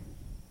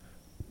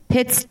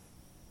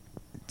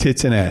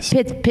 Tits and ass.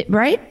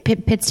 Right?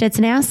 Pits, tits,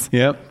 and ass?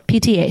 Yep.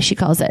 PTA, she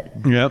calls it.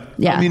 Yep.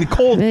 Yeah. I mean,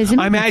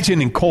 I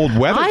imagine in cold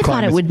weather I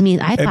thought it would mean,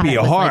 it'd be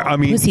hard.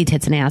 Like pussy,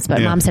 tits, and ass, but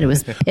yeah. Mom said it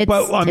was.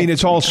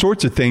 It's all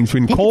sorts of things.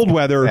 In cold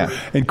weather,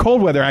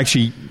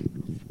 actually,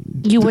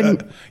 you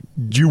wouldn't.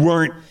 You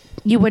weren't.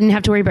 You wouldn't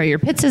have to worry about your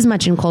pits as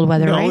much in cold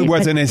weather, right? No, it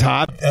wasn't as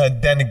hot.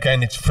 Then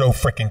again, it's so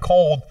freaking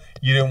cold.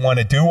 You didn't want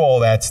to do all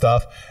that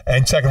stuff.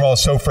 And second of all,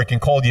 it's so freaking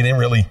cold, you didn't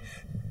really...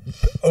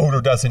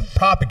 Odor doesn't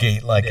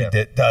propagate like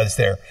it does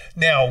there.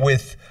 Now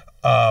with...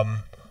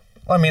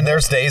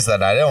 there's days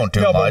that I don't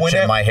do much,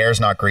 and my hair's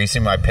not greasy,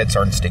 my pits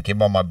aren't sticky,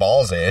 but my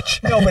balls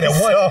itch. No, but at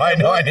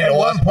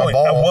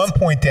one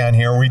point down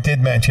here, we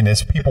did mention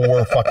this. People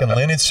wore fucking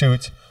linen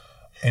suits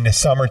in the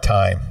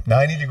summertime,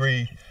 90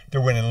 degree.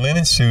 They're wearing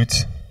linen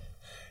suits.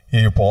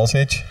 Yeah, your balls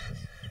itch.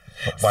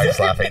 Wife's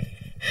laughing.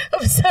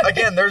 I'm sorry.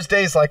 Again, there's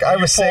days like I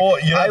was sick.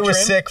 I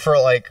was sick for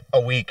like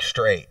a week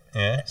straight.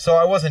 Yeah. So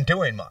I wasn't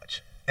doing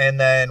much. And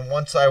then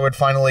once I would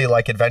finally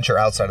adventure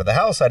outside of the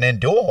house, I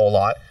didn't do a whole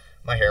lot.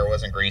 My hair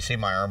wasn't greasy.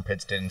 My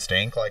armpits didn't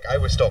stink. I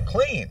was still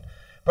clean.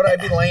 But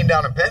I'd be laying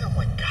down in bed. I'm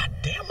like, God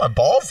damn, my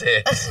balls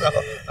itch. So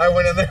I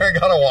went in there and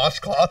got a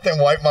washcloth and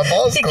wiped my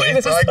balls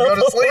clean so I could go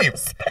to sleep.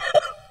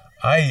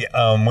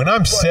 When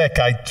I'm sick,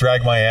 I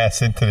drag my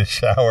ass into the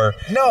shower.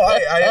 No,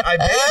 I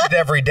bathed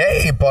every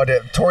day, but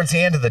towards the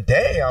end of the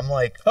day, I'm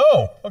like,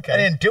 oh, okay. I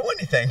didn't do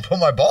anything, but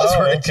my balls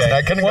were itching.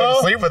 I couldn't go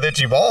to sleep with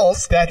itchy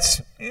balls.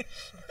 That's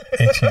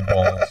itchy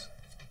balls.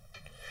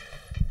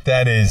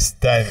 That.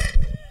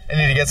 I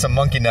need to get some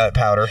monkey nut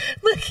powder.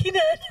 Monkey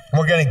nut.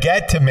 We're going to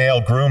get to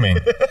male grooming.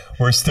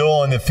 We're still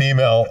on the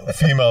female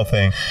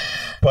thing.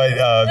 But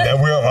I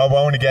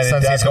want to get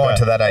Since he's going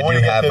to that, I do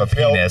have a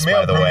penis,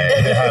 by the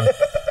way.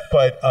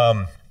 But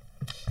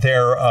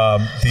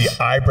the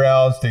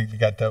eyebrows, you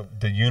got the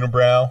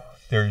unibrow.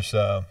 There's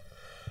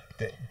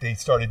they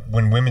started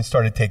when women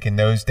started taking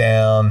those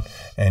down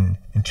and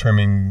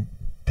trimming,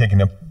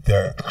 taking up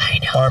their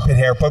armpit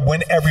hair. But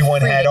when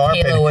everyone had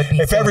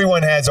if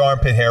everyone has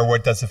armpit hair,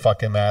 what does it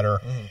fucking matter?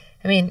 Mm.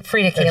 I mean,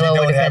 Frida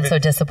Kahlo would have been so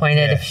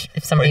disappointed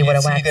if somebody would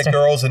have waxed her. You see the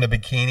girls in the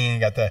bikini and you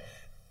got the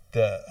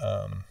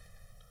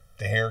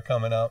hair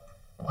coming up.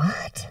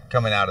 What?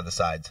 Coming out of the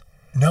sides.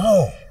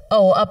 No.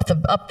 Oh, up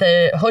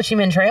the Ho Chi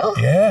Minh Trail?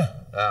 Yeah.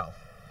 Oh.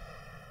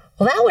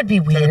 Well, that would be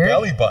weird. To the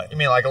belly button. You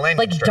mean like a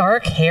landing strip?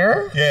 Dark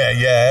hair?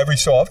 Yeah. Every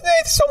so often.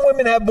 Hey, some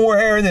women have more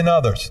hair than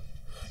others.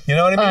 You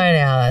know what I mean? I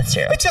know, that's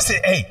true. It's just,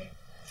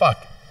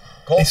 fuck.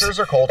 Cultures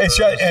are cultures.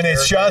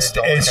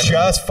 It's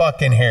just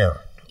fucking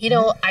hair.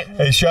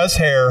 It's just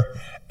hair.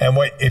 And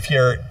if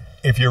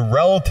you're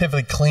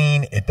relatively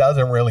clean, it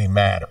doesn't really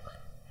matter.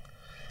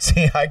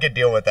 See, I could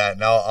deal with that,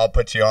 and I'll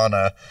put you on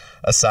a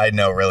side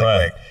note really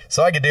quick.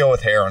 So I could deal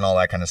with hair and all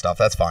that kind of stuff.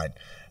 That's fine.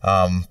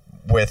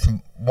 With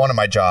one of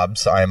my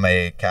jobs, I'm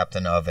a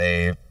captain of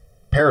a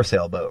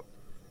parasail boat.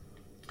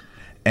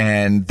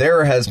 And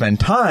there has been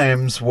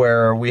times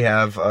where we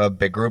have a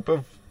big group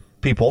of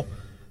people,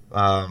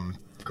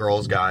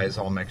 girls, guys,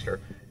 all mixture.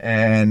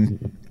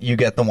 And you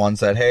get the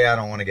ones that, hey, I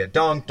don't want to get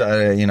dunked,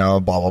 blah,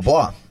 blah,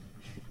 blah.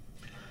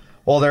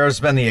 Well, there's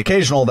been the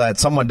occasional that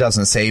someone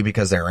doesn't say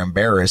because they're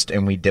embarrassed,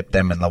 and we dip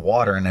them in the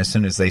water, and as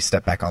soon as they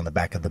step back on the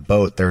back of the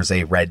boat, there's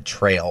a red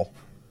trail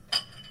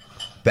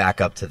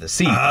back up to the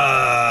sea.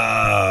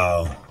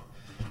 Oh.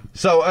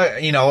 So,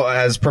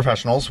 as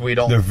professionals, we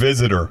don't... The monthly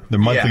visitor. The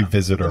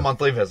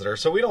monthly visitor.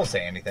 So we don't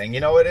say anything.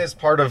 It is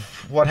part of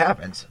what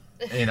happens,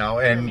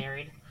 and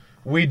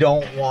we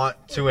don't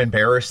want to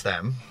embarrass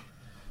them.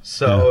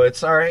 So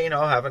it's all right,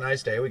 have a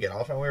nice day. We get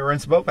off and we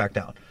rinse the boat back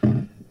down.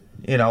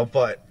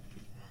 But...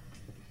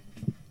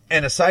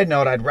 And a side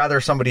note, I'd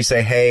rather somebody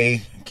say,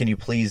 hey, can you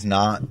please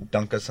not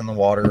dunk us in the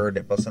water or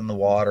dip us in the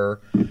water,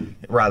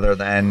 rather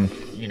than,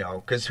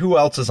 because who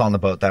else is on the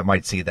boat that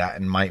might see that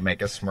and might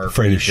make a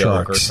afraid of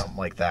joke sharks or something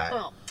like that.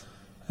 Oh.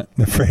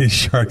 Afraid of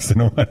sharks in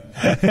the water.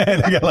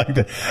 I like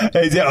that.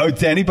 Hey,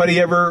 does anybody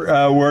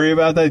ever worry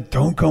about that?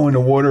 Don't go in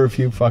the water if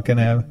you fucking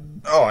have.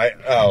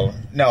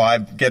 No, I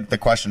get the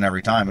question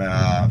every time.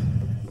 Are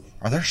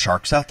there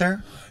sharks out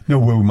there? No,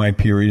 will my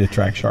period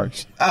attract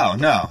sharks? Oh,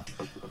 no.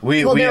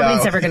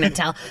 Nobody's ever going to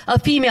tell. A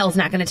female's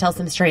not going to tell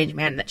some strange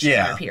man that she's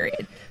on her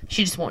period.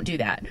 She just won't do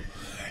that.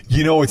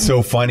 It's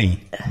so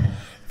funny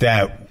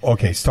that,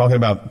 it's talking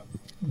about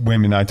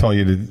women. I told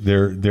you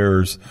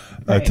there's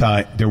a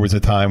time. There was a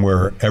time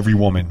where every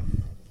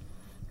woman,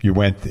 you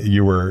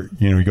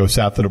go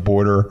south of the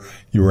border,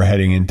 you were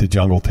heading into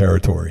jungle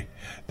territory.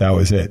 That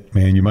was it,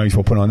 man. You might as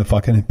well put on the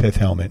fucking pith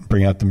helmet and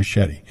bring out the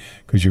machete,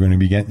 because you're going to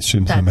be getting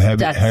some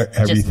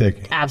heavy,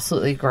 thick.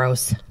 Absolutely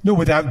gross. No,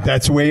 but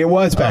that's the way it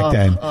was back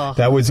then.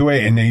 That was the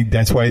way, and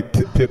that's why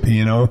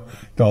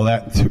all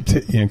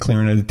that,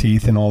 clearing of the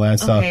teeth and all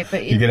that stuff. Okay,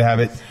 but you could have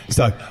it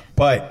stuck.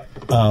 But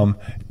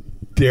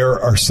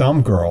there are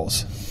some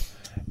girls,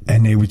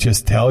 and they would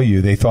just tell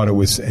you they thought it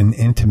was an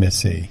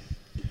intimacy,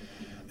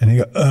 and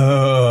they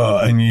go,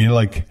 and you're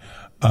like.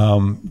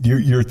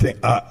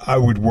 I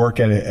would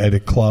work at a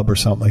club or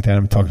something like that.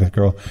 I'm talking to a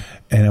girl,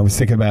 and I was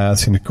thinking about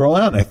asking the girl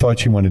out, and I thought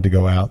she wanted to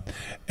go out,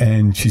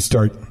 and she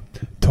started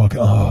talking.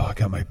 Oh, I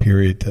got my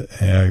period.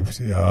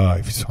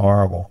 It was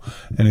horrible.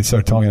 And they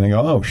start talking, and they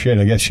go, oh shit,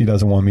 I guess she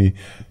doesn't want me.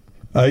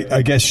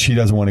 I guess she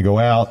doesn't want to go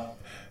out.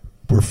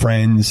 We're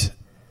friends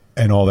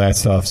and all that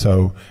stuff,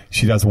 so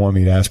she doesn't want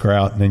me to ask her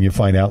out. And then you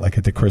find out, like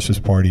at the Christmas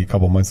party a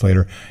couple months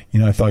later,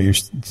 I thought you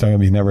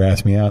never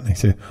asked me out. And I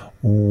said,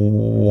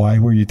 why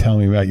were you telling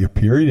me about your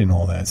period and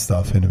all that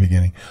stuff in the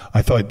beginning?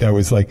 I thought that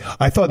was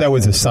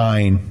a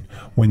sign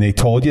when they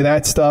told you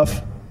that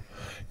stuff.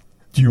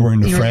 You were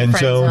in the friend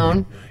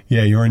zone.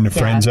 Yeah, you were in the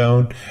friend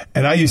zone.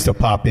 And I used to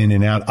pop in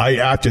and out.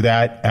 After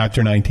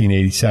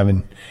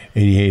 1987,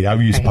 88, I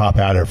used to pop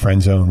out of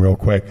friend zone real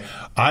quick.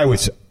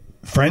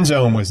 Friend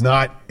zone was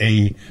not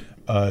I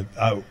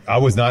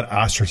was not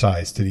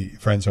ostracized to the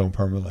friend zone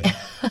permanently.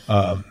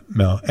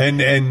 No.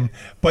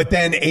 But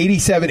then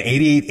 87,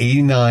 88,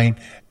 89,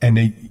 and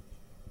they,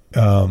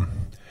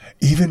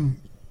 even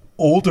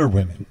older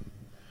women,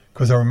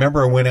 because I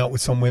remember I went out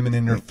with some women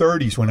in their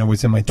 30s when I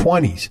was in my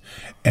 20s,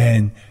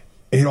 and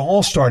it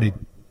all started,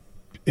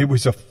 it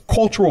was a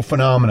cultural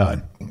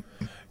phenomenon,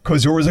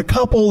 because there was a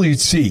couple you'd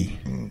see.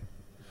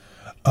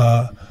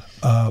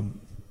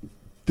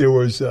 There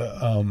was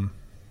a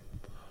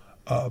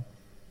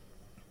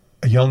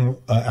young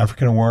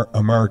African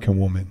American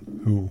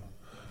woman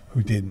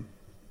who didn't.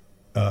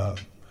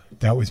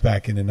 That was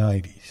back in the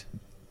 90s.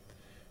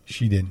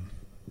 She didn't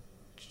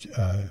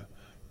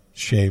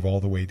shave all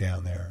the way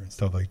down there and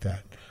stuff like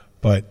that.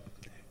 But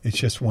it's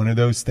just one of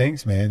those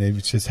things, man. It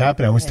was just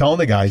happening. I was telling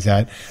the guys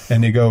that,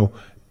 and they go,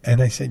 and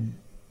they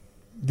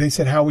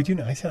said, how would you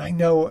know? I said, I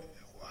know.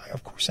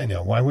 Of course I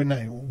know. Why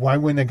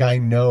wouldn't a guy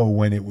know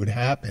when it would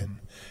happen?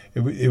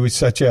 It was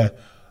such a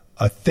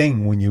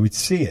thing when you would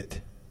see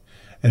it.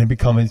 And it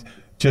becomes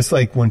just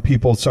like when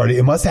people started,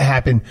 it must have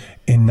happened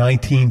in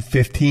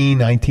 1915,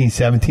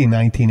 1917,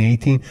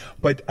 1918,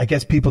 but I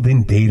guess people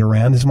didn't date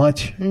around as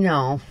much.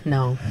 No.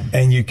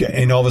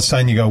 And all of a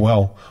sudden you go,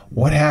 well,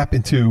 what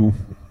happened to,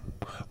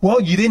 well,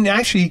 you didn't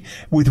actually,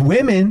 with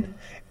women,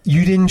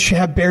 you didn't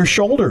have bare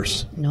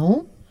shoulders.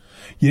 No.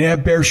 You didn't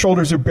have bare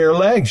shoulders or bare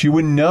legs. You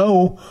wouldn't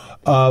know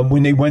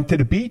when they went to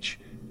the beach.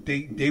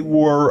 They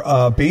wore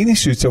bathing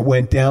suits that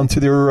went down to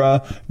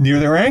their near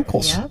their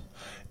ankles. Yep.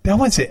 That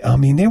was it. I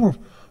mean, they were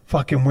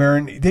fucking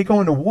they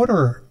go in the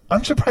water.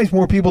 I'm surprised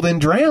more people didn't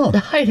drown.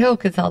 I know,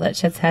 because all that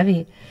shit's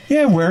heavy.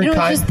 Yeah, wearing.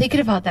 I was just thinking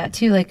about that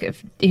too. Like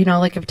if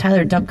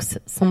Tyler dunks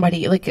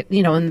somebody, like in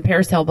the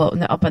parasail boat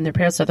and up on their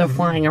parasail, they're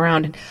flying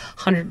around in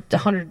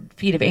 100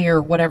 feet of air,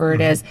 whatever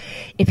it is.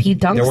 If he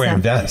dunks they're wearing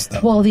them, vests.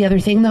 Well, the other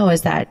thing though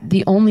is that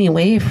the only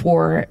way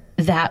for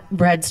that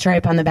red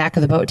stripe on the back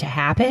of the boat to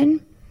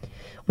happen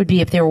would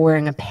be if they were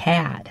wearing a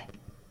pad.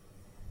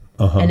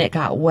 and it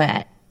got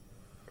wet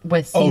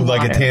with seawater.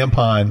 Like a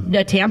tampon.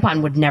 A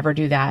tampon would never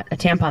do that. A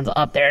tampon's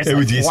up there. It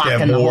would just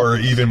have more,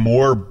 even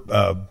more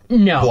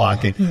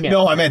blocking.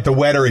 No, I meant the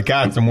wetter it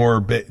got, the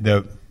more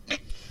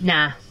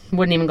Nah,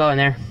 wouldn't even go in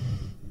there.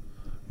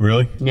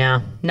 Really?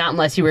 No, not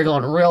unless you were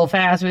going real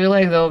fast with your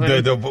legs open.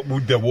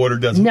 The water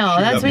doesn't. No,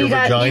 that's what you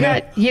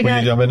got. You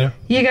jump in there.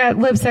 You got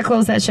lips that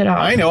close that shit off.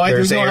 I know.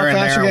 There's air in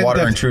there, and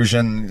water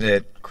intrusion.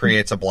 It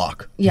creates a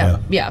block.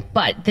 Yeah.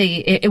 But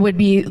it would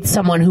be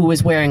someone who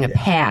was wearing a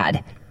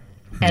pad.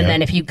 And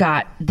then if you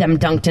got them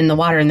dunked in the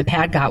water and the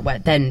pad got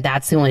wet, then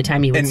that's the only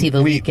time you would see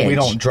the leakage. We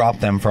don't drop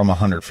them from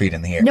 100 feet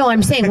in the air. No,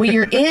 I'm saying when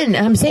you're in.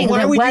 I'm saying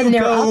why would when you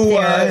they're go,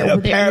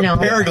 up there.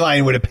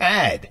 Paragliding with a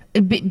pad.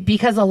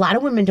 Because a lot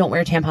of women don't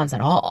wear tampons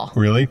at all.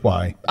 Really?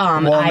 Why?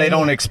 They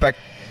don't expect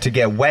to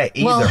get wet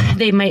either. Well,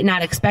 they might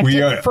not expect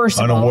it. First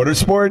of all, on a water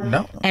sport?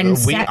 No. And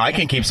I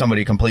can keep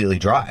somebody completely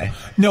dry.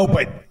 No,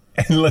 but.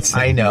 And listen,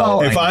 I know.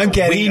 Well,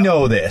 we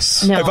know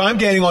this. No. If I'm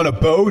getting on a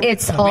boat,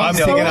 I'm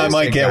thinking I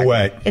might get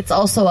wet. It's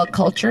also a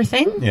culture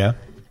thing. Yeah.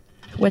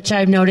 Which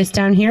I've noticed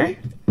down here.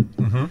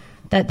 Mm-hmm.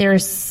 That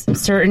there's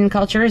certain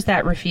cultures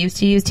that refuse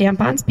to use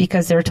tampons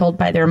because they're told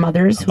by their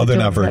mothers. They're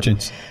not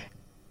virgins.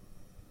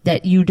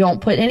 That you don't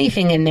put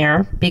anything in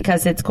there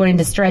because it's going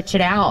to stretch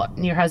it out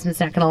and your husband's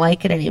not going to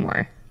like it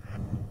anymore.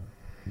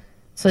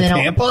 So they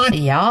don't.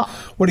 Tampon? Yeah.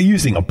 What are you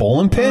using? A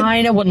bowling pin?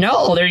 I know. Well,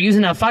 no, they're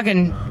using a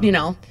fucking,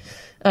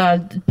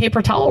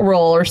 paper towel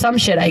roll or some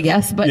shit, I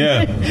guess. But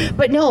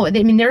but no, I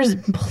mean, there's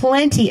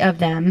plenty of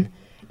them,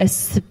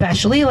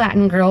 especially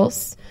Latin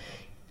girls,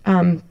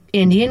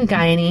 Indian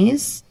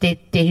Guyanese.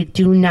 They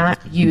do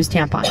not use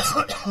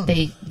tampons.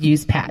 They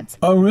use pads.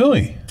 Oh,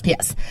 really?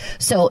 Yes.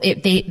 So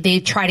if they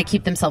try to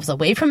keep themselves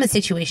away from a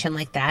situation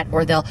like that,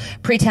 or they'll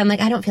pretend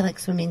like, I don't feel like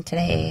swimming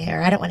today, or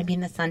I don't want to be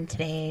in the sun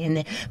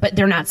today, but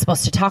they're not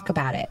supposed to talk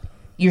about it.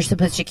 You're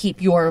supposed to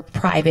keep your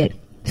private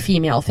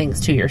female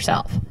things to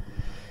yourself.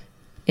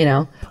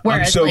 I'm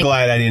so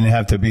glad I didn't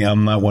have to be.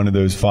 I'm not one of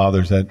those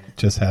fathers that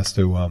just has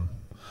to,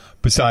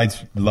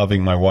 besides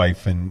loving my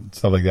wife and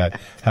stuff like that,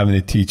 having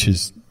to teach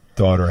his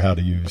daughter how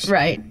to use.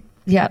 Right.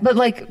 Yeah. But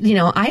I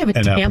have a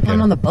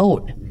tampon on the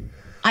boat.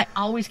 I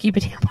always keep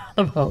a tampon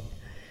on the boat.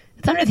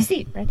 It's under the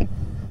seat right there.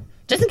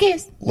 Just in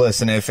case.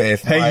 Listen, if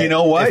you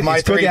know what? If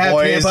my three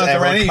boys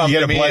ever come you get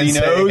to a me bloody and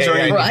nose,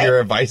 say, or I need your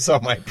advice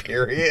on my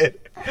period.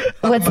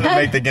 What's I'm that?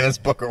 make the Guinness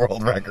Book of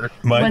World Record.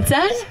 What's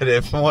that?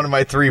 If one of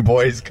my three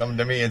boys come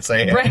to me and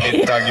say, "Hey, I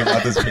need to talk to you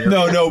about this period."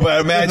 No, but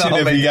imagine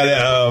if you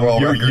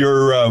got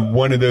you're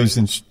one of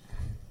those.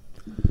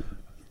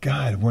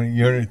 God, when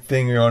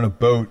you're on a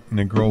boat and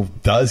a girl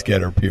does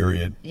get her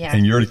period,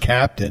 and you're the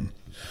captain,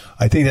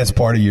 I think that's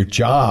part of your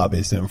job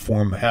is to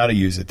inform how to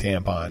use a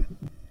tampon.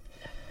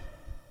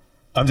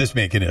 I'm just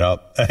making it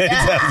up.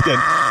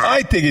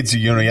 I think it's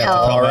you have to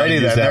already.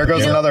 There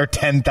goes another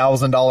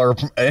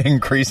 $10,000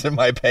 increase in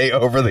my pay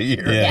over the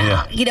year.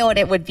 Yeah. You know what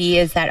it would be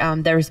is that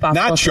the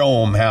responsible not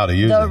show them how to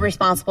use the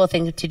responsible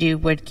thing to do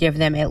would give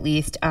them at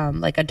least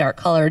like a dark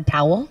colored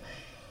towel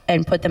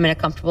and put them in a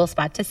comfortable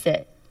spot to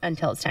sit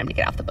until it's time to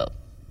get off the boat,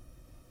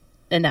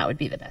 and that would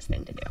be the best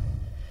thing to do.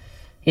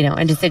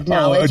 And just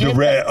acknowledge it.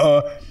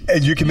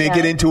 And you can make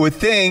it into a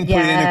thing, put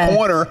it in a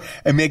corner,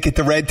 and make it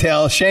the red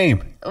tail of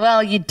shame.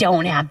 Well, you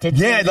don't have to do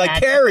that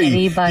like Carrie.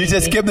 You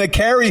just give them the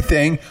Carrie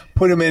thing,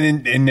 put them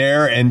in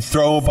there, and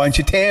throw a bunch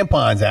of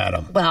tampons at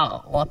them.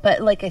 Well,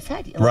 but like I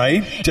said.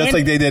 Right? Just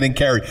like they did in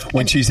Carrie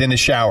when she's in the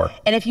shower.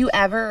 And if you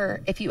ever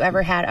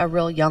had a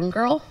real young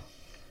girl,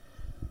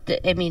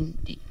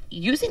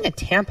 using a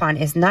tampon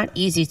is not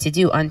easy to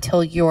do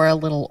until you're a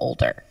little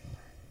older.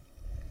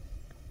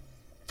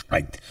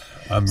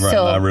 I'm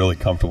not really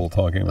comfortable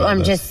talking about this.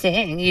 I'm just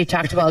saying, you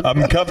talked about...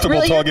 I'm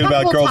comfortable talking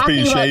about girls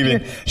being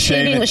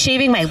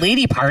shaving my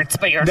lady parts,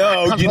 but you're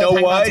not comfortable talking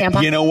about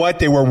tampons. You know what?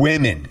 They were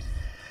women.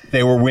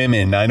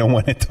 I don't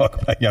want to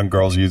talk about young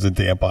girls using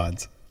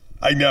tampons.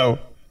 I know.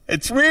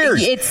 It's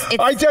weird.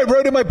 I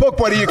wrote in my book,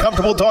 what are you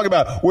comfortable talking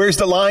about? Where's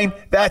the line?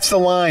 That's the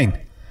line.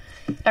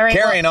 All right.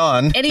 Carrying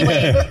on.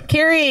 Anyway,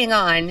 carrying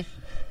on.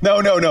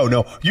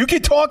 No. You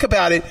can talk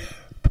about it.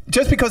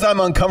 Just because I'm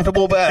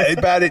uncomfortable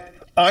about it,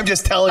 I'm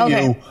just telling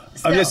you.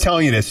 I'm just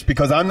telling you this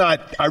because I'm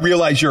not. I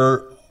realize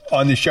you're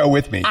on the show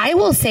with me. I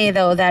will say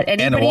though that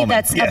anybody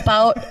that's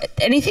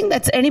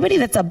anybody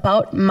that's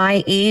about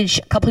my age,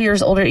 a couple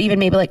years older, even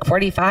maybe like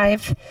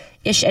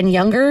 45-ish and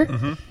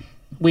younger,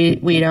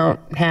 we don't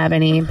have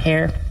any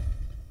hair.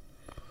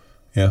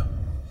 Yeah.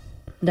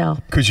 No.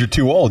 Because you're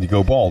too old. You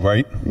go bald,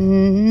 right?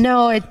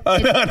 No. I'm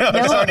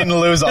starting to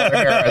lose all their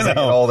hair as I get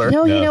older.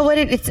 No, you know what?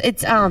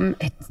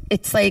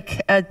 It's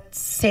like a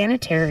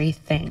sanitary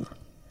thing.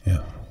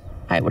 Yeah.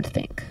 I would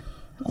think.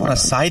 On a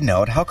side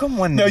note, how come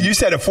when... No, you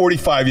said at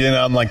 45,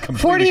 I'm like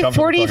completely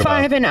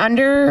 45 and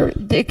under,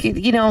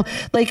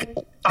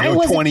 I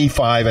was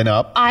 25 and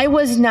up. I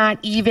was not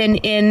even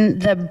in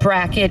the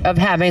bracket of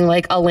having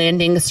like a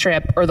landing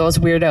strip or those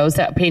weirdos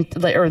that paint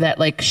or that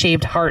like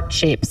shaved heart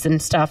shapes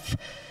and stuff.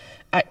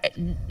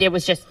 it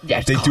was just...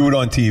 They do it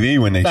on TV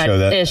when they show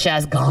that. It's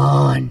just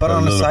gone. But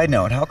on a side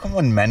note, how come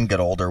when men get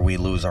older, we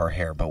lose our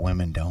hair, but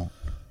women don't?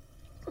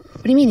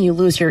 What do you mean you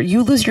lose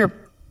your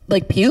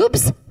like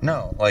pubes?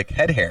 No, like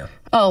head hair.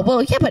 Oh,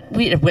 well, yeah, but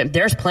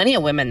there's plenty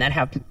of women that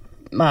have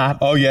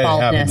baldness. It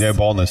happens. Yeah,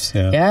 baldness.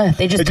 Yeah, yeah,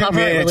 they just cover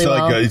it really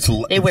well.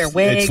 They wear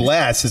wigs.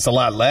 It's a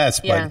lot less,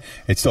 but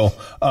it's still.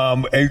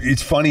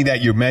 It's funny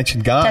that you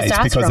mentioned guys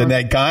because in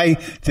that guy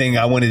thing,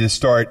 I wanted to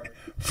start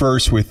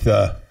first with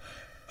the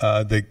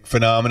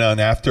phenomenon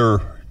after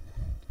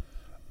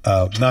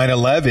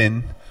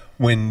 9/11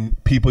 when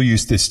people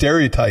used to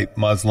stereotype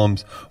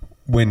Muslims.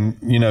 When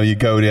you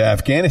go to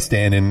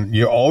Afghanistan and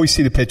you always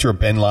see the picture of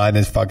Bin Laden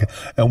as fucking,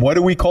 and what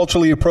do we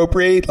culturally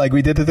appropriate? Like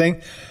we did the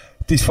thing.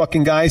 These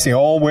fucking guys, they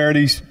all wear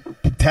these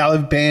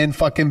Taliban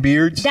fucking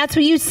beards. That's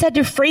what you said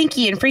to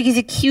Frankie, and Frankie's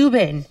a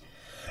Cuban.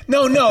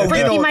 No,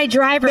 Frankie, my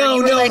driver.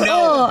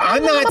 No.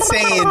 I'm not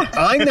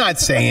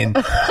saying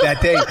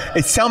that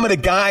it's some of the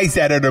guys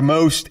that are the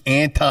most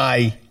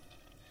anti.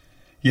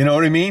 You know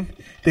what I mean?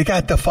 They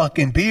got the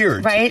fucking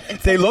beards, right?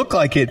 They look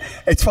like it.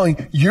 It's funny.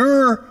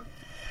 You're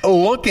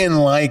looking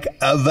like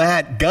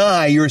that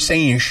guy you're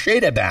saying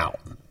shit about.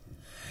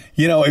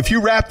 If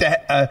you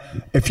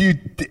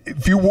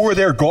if you wore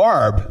their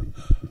garb,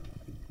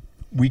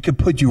 we could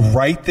put you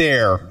right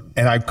there,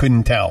 and I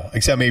couldn't tell,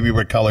 except maybe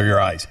with color your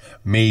eyes,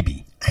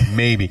 maybe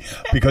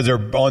because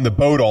they're on the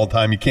boat all the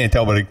time. You can't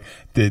tell, but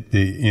the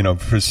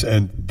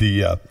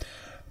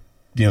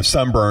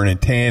sunburn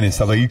and tan and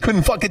stuff like that. You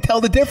couldn't fucking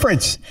tell the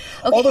difference.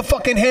 Okay. All the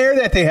fucking hair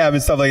that they have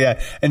and stuff like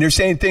that. And they're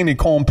saying thing, they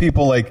call them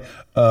people like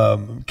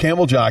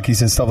camel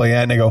jockeys and stuff like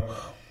that. And they go,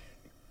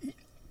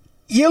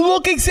 you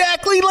look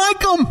exactly like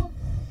them.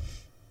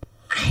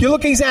 You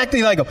look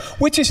exactly like them.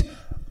 Which is,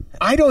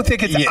 I don't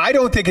think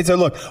it's a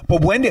look.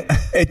 But when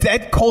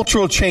that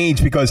cultural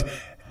change, because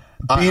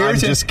I'm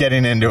just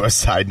getting into a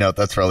side note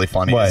that's really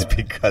funny. What? Is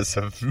because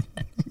of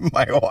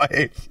my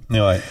wife.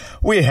 No,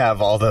 we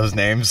have all those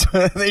names.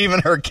 Even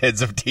her kids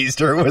have teased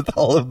her with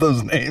all of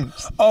those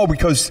names. Oh,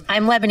 because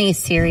I'm Lebanese,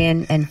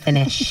 Syrian, and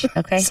Finnish.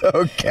 Okay,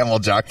 so camel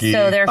jockey.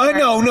 So they're but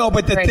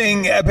the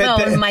thing.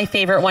 My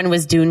favorite one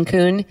was Dune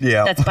Coon.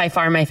 Yeah, that's by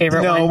far my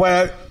favorite one.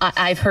 Well,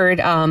 I've heard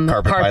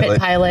Carpet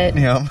Pilot.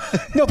 Yeah.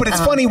 No, but it's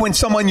funny when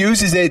someone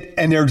uses it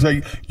and they're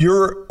like,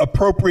 you're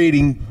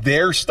appropriating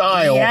their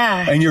style,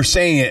 and you're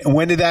saying it.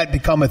 When did that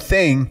become a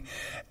thing?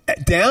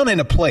 Down in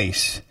a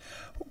place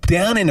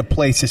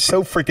is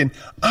so freaking.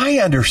 I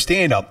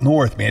understand up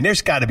north, man.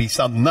 There's got to be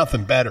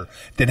nothing better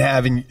than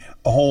having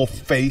a whole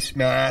face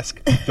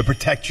mask to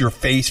protect your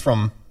face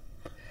from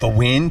the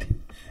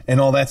wind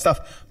and all that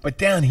stuff. But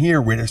down here,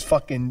 where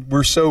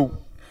we're so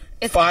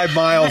 5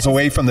 miles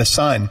away from the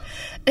sun,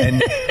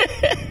 and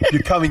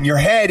your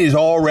head is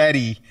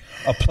already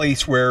a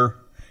place where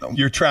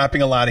you're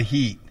trapping a lot of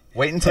heat.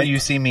 Wait until you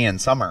see me in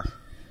summer.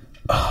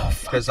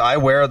 Because I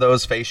wear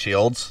those face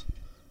shields.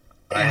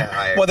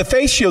 Well, the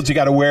face shields you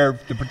got to wear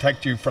to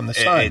protect you from the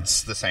sun.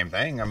 It's the same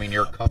thing. I mean,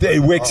 you're covered.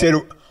 It wicks it.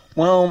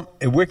 Well,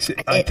 it wicks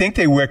it. I think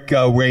they wick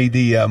away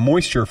the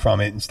moisture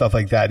from it and stuff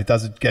like that. It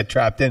doesn't get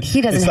trapped in.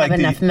 He doesn't have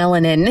enough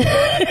melanin.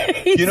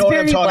 You know what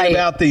I'm talking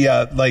about?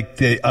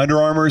 The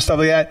Under Armour and stuff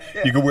like that.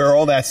 Yeah. You can wear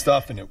all that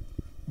stuff and it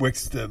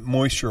wicks the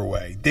moisture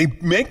away. They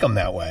make them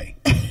that way.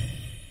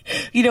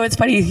 It's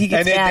funny. He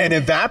gets mad. And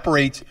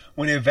evaporates.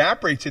 When it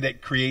evaporates,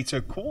 it creates a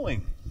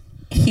cooling.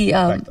 He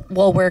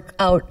will work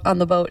out on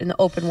the boat in the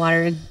open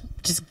water and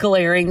just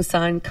glaring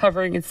sun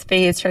covering his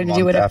face, trying to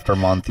do it after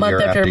month,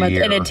 year after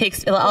year. And it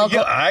takes. I agree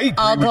with you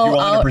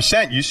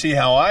 100%. You see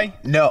how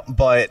No,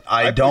 but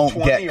I don't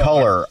get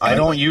color. I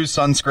don't use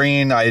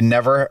sunscreen. I did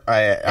when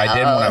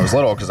I was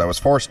little because I was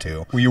forced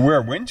to. Well, you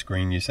wear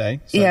windscreen, you say?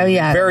 So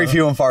yeah. Very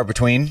few and far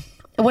between.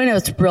 When it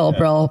was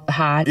real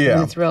hot,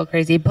 and it's real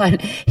crazy.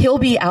 But he'll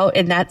be out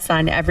in that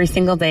sun every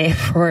single day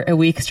for a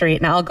week straight.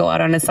 And I'll go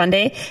out on a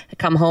Sunday,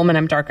 come home, and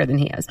I'm darker than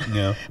he is.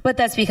 Yeah. But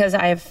that's because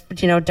I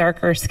have,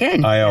 darker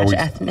skin. I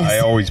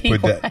always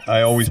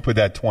put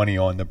that 20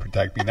 on to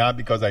protect me. Not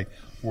because I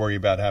worry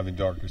about having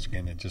darker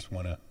skin. I just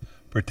want to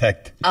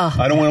protect.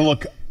 I don't want to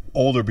look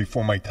older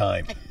before my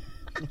time.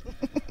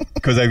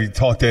 Because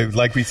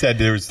like we said,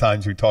 there was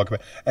times we talk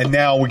about, and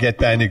now we get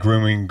back into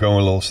grooming,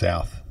 going a little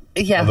south.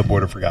 Yeah. On the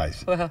border for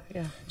guys. Well,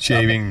 yeah.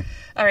 Shaving. Okay.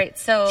 All right.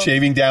 So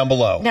shaving down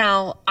below.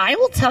 Now, I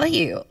will tell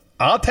you.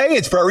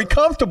 It's very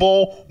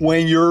comfortable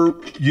when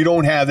you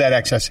don't have that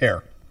excess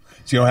hair.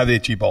 So you don't have the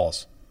itchy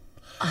balls.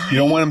 You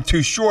don't want them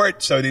too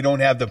short so they don't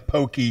have the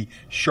pokey,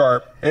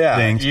 sharp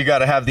things. You got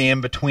to have the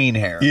in-between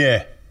hair.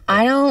 Yeah.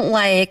 I don't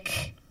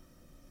like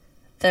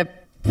the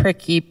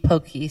pricky,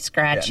 pokey,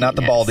 scratchy. Not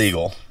the bald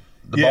eagle.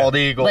 Bald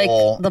eagle, like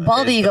the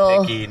bald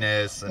eagle.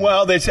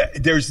 Well, there's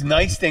a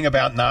nice thing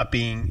about not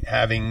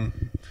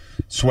having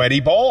sweaty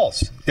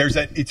balls.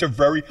 It's a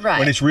very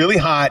when it's really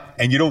hot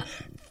and you don't.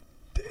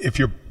 If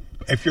you're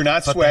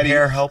not sweaty, the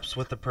hair helps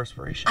with the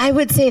perspiration. I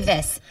would say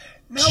this.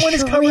 Not when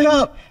it's covered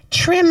up.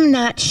 Trim,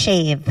 not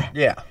shave.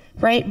 Yeah.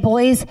 Right,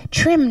 boys.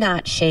 Trim,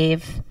 not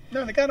shave.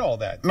 No, they got all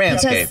that.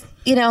 Manscaped.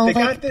 Because, they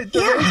got the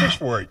razors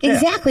for it.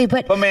 Exactly.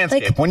 But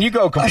Manscaped, when you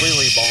go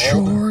completely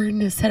bald.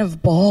 Shorn set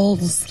of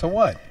balls. So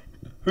what?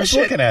 Who's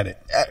looking at it?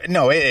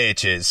 No, it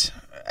itches.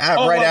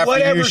 Right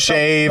after you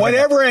shave.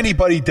 Whatever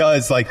anybody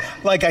does, like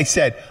I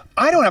said,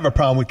 I don't have a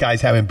problem with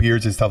guys having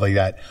beards and stuff like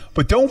that.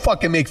 But don't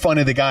fucking make fun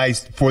of the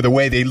guys for the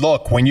way they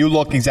look when you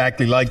look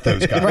exactly like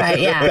those guys. Right,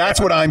 yeah.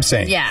 That's what I'm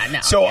saying. Yeah,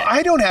 no. So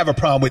I don't have a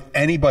problem with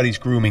anybody's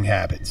grooming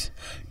habits.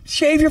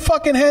 Shave your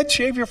fucking head.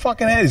 Shave your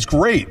fucking head is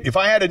great. If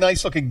I had a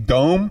nice looking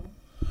dome,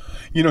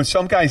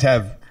 some guys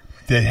have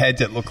the heads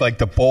that look like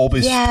the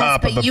bulbous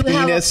top of a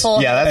penis.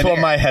 That's what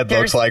my head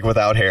looks like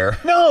without hair.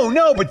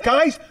 No, but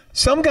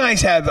some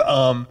guys have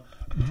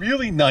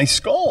really nice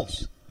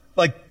skulls,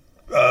 like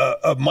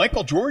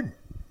Michael Jordan.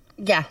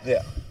 Yeah.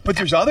 But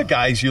there's other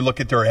guys, you look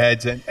at their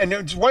heads, and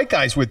there's white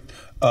guys with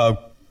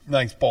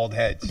nice bald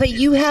heads. But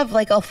you have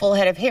like a full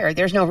head of hair.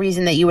 There's no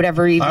reason that you would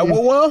ever even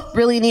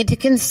really need to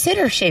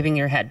consider shaving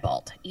your head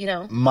bald,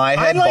 My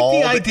head I like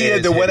bald the idea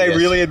that what I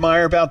really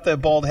admire about the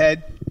bald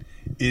head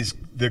is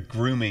the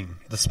grooming.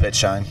 The spit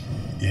shine.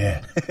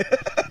 Yeah.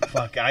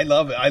 Fuck, I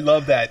love it. I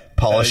love that.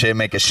 Polish it,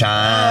 make it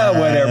shine.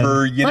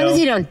 Whatever, As long as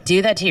you don't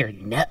do that to your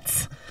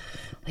nuts.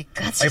 Like,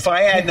 that's if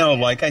I had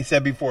like I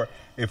said before,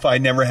 if I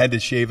never had to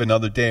shave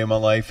another day of my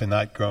life and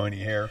not grow any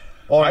hair,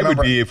 I would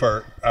be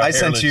for. I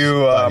sent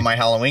you my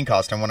Halloween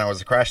costume when I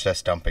was a crash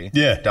test dummy.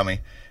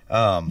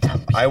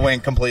 I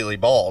went completely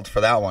bald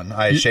for that one.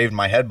 I shaved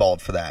my head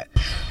bald for that.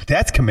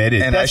 That's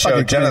committed. And that's I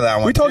showed Jenna that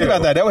one. We talked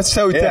about that. That was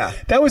so.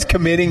 That was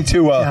committing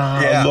to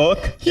a look.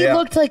 He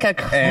looked like a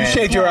crackhead. You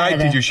shaved your eye.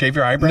 Did you shave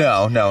your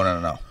eyebrow?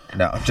 No,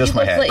 just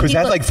my head. Because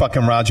that's like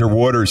fucking Roger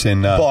Waters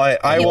in.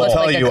 But I will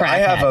tell you, I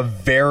have a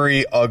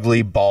very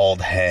ugly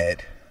bald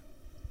head.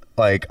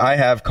 Like, I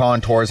have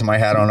contours in my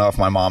head. I don't know if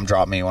my mom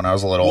dropped me when I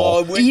was a little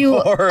old. You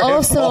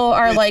also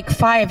are like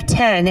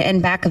 5'10",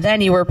 and back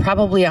then you were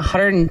probably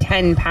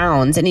 110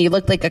 pounds, and you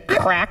looked like a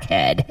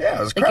crackhead. Yeah,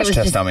 it was a crash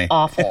test dummy.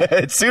 Awful.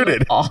 It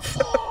suited.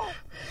 Awful.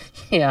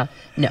 Yeah,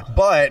 no.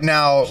 But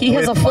now, he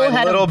has with a full my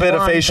head little of bit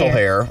of facial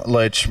hair,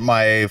 which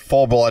my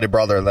full-blooded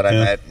brother that I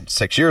met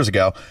 6 years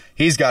ago,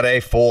 he's got a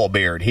full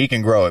beard. He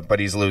can grow it, but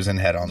he's losing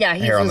hair on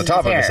the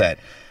top of his head.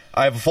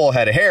 I have a full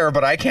head of hair,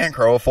 but I can't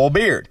grow a full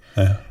beard.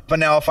 But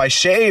now if I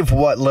shave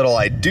what little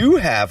I do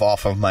have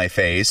off of my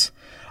face,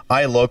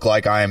 I look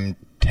like I'm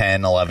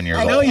 10, 11 years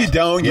old. No, you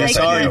don't. You're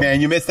sorry, man.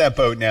 You missed that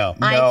boat now.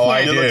 No,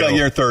 I do. You look like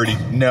you're 30.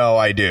 No,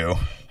 I do.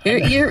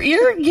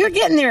 You're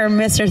getting there,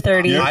 Mr.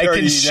 30. I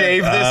can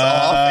shave this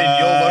off, and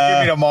you'll look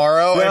at me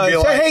tomorrow and be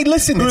like, "Hey,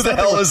 listen, who the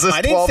hell is this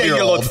 12-year-old?" I didn't say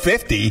you look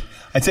 50.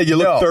 I said you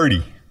look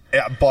 30.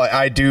 Yeah, but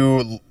I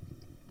do.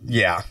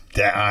 Yeah,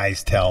 the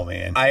eyes tell,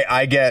 man.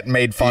 I get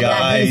made fun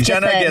of.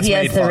 Jenna gets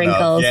made fun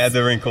of. Yeah,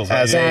 the wrinkles.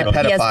 As a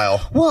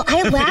pedophile. Well,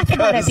 I laugh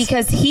about it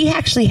because he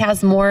actually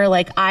has more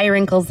like eye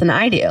wrinkles than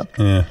I do.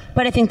 Yeah.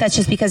 But I think that's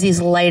just because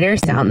he's lighter,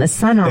 out in the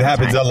sun all the time. It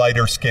happens to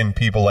lighter skinned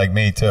people like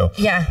me too.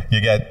 Yeah.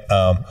 You get,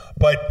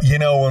 but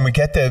when we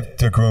get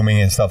to grooming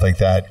and stuff like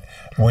that,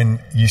 when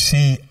you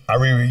see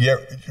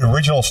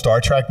original Star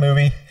Trek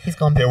movie,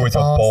 there was a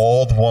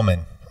bald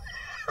woman,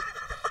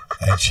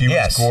 and she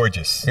was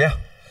gorgeous. Yeah.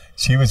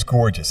 She was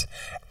gorgeous.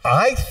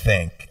 I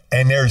think,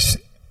 and there's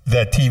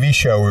the TV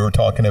show we were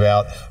talking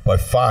about by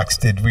Fox.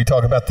 Did we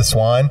talk about The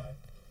Swan?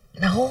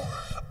 No.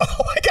 Oh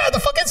my God,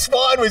 the fucking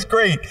Swan was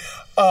great.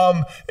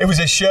 It was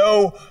a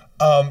show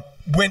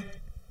when,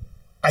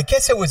 I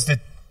guess it was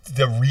the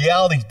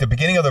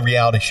beginning of the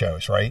reality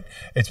shows, right?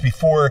 It's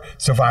before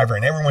Survivor,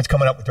 and everyone's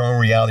coming up with their own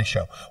reality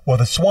show. Well,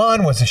 The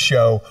Swan was a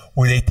show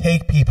where they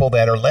take people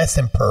that are less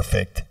than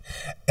perfect,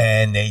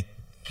 and they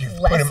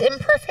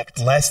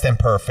Less than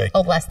perfect.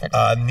 Oh, less than.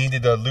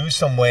 Needed to lose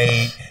some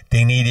weight.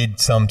 They needed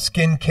some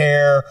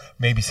skincare,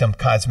 maybe some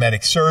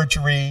cosmetic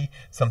surgery,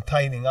 some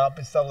tightening up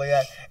and stuff like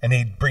that. And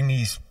they bring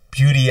these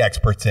beauty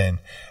experts in,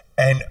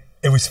 and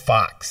it was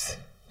Fox.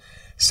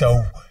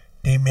 So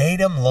they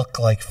made them look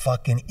like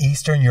fucking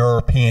Eastern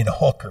European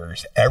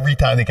hookers every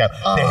time they came.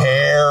 The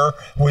hair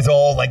was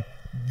all like,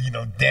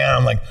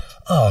 down. Like,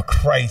 oh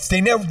Christ!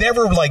 They never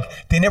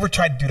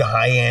tried to do the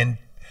high end.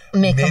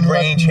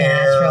 Mid-range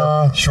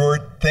hair,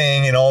 short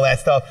thing, and all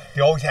that stuff.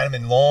 They always had them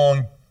in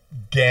long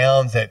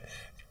gowns that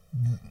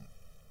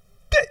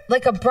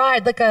like a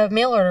bride, like a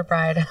mail order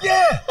bride.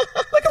 Yeah,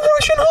 like a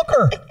Russian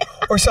hooker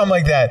or something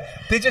like that.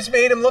 They just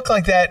made him look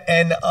like that,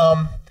 and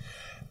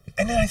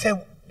then I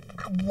said,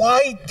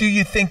 why do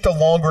you think the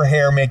longer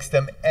hair makes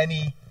them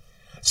any?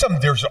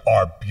 There's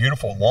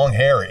beautiful long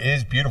hair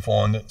is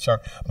beautiful,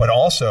 but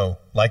also,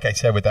 like I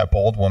said with that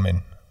bald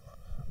woman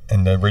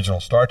in the original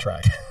Star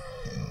Trek.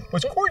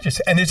 Was gorgeous.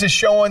 And there's a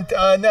show on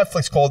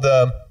Netflix called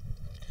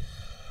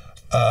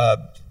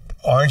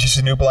Orange is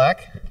the New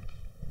Black.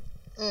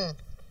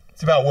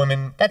 It's about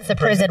women. That's the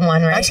prison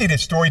one, right? Actually,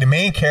 the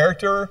main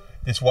character,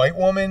 this white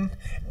woman,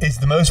 is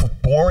the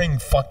most boring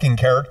fucking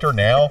character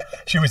now.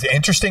 She was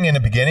interesting in the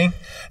beginning.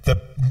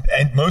 The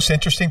most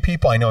interesting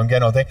people, I know I'm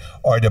getting all the thing,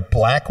 are the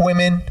black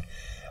women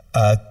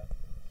and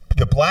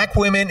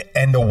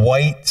the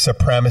white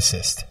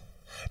supremacist.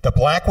 The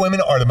black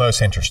women are the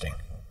most interesting.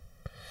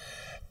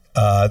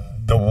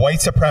 The white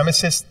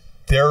supremacists,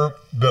 they're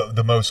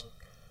the most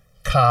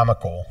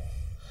comical.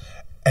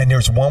 And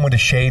there's one with a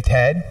shaved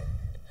head.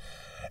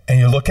 And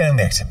you look at them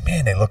and I said,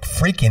 man, they look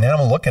freaky. And then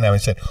I'm looking at them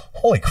and said,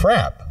 holy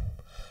crap.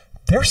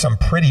 There's some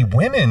pretty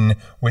women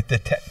with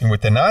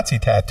the Nazi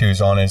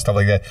tattoos on it and stuff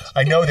like that.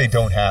 I know they're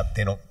not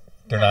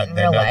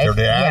the actors.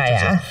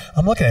 Yeah.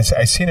 I'm looking at it.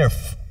 I seen their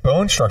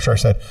bone structure. I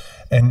said,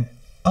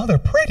 they're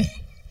pretty.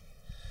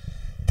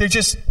 They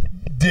just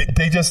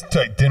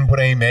didn't put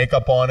any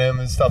makeup on them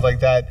and stuff like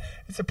that.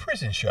 It's a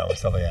prison show and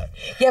stuff like that.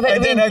 Yeah,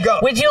 but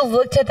would you have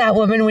looked at that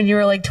woman when you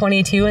were like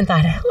 22 and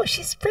thought, oh,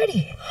 she's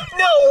pretty?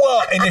 No,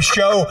 well,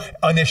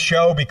 on this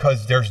show,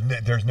 because there's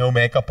no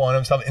makeup on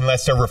them, stuff,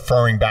 unless they're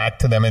referring back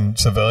to them in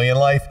civilian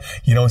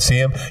life, you don't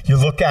see them. You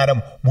look at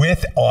them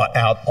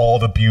without all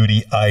the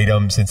beauty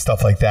items and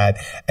stuff like that,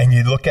 and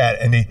you look at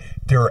it, and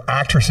they're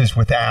actresses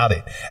without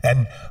it.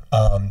 And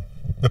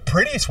the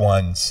prettiest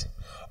ones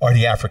are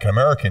the African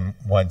American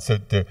ones.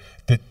 The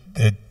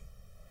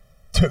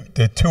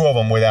two of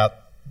them without.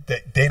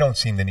 They don't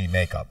seem to need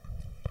makeup.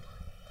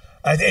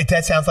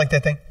 That sounds like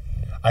that thing.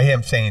 I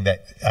am saying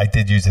that I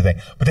did use the thing,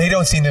 but they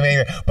don't seem to make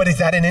it. But is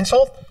that an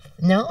insult?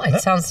 No,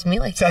 it sounds to me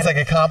like sounds like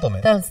a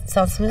compliment. That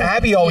sounds to me.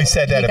 Abby always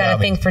said that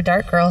about me. You got a thing for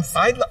dark girls.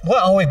 Wait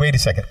a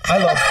second.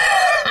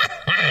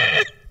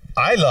 I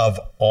love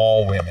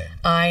all women.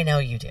 I know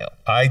you do.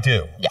 I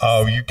do. Yes.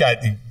 Oh, you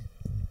got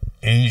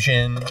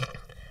Asian,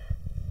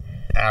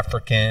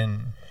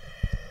 African,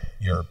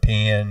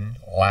 European,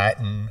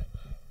 Latin.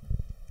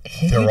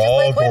 They're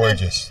all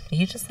gorgeous.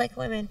 You just like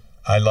women.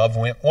 I love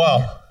women.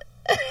 Well,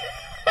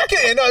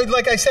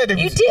 like I said,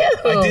 you do.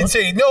 I did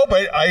say no,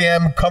 but I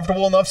am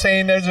comfortable enough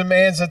saying there's a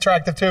man's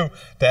attractive too.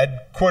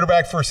 That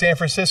quarterback for San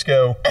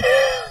Francisco,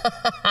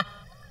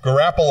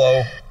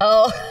 Garoppolo.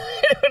 Oh,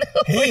 I don't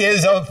know. He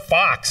is a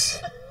fox.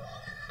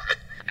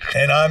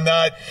 And I'm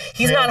not.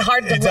 He's not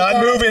hard to It's look not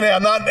at. moving.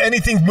 I'm not.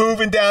 Anything's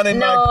moving down in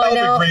my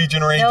pelvic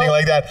region or anything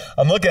like that.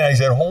 I'm looking at it. I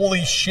said,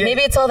 "Holy shit!"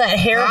 Maybe it's all that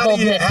hair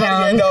holding it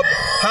down.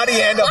 How do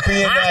you end up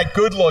being that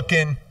good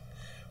looking?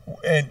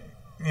 And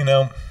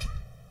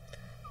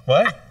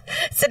what?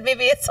 I said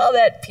maybe it's all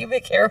that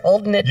pubic hair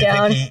holding it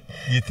down.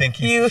 You think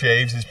he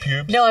shaves his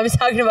pubes? No, I was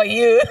talking about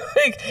you.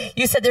 Like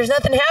you said, there's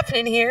nothing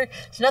happening here.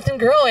 There's nothing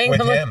growing.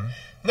 With him.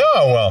 No,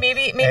 well,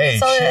 maybe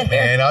it's all that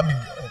hair. Man,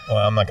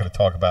 I'm not going to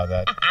talk about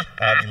that.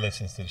 Abby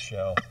listens to the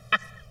show.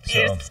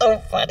 You're so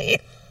funny.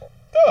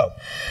 No,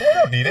 I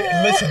don't need it.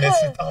 And listen,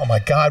 oh my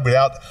God!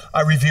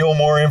 I reveal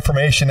more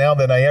information now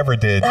than I ever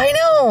did. I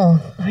know.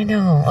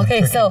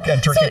 Okay,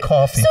 drinking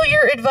coffee. So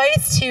your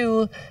advice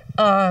to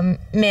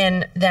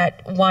men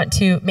that want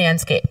to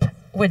manscape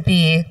would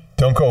be: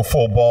 don't go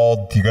full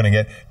bald. You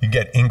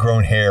get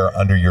ingrown hair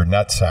under your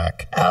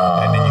nutsack,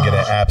 and then you get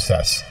an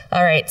abscess.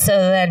 All right, so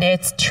then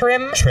it's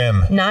trim,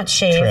 not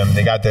shave. Trim.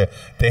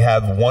 They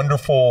have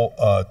wonderful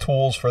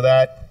tools for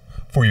that,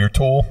 for your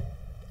tool.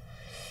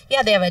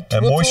 Yeah, they have a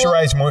tool.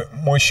 Moisturize.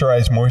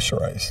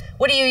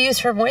 What do you use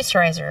for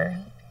moisturizer?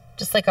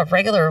 Just like a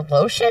regular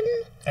lotion?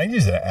 I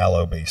use an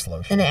aloe-based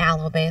lotion. An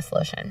aloe-based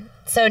lotion.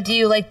 So do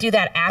you do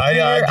that after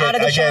you're out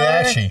of the shower? I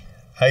get ashy.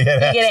 I get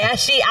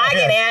ashy. I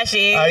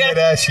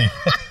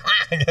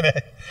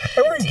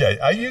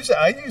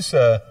use.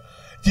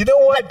 You know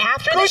what? But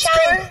after the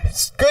shower?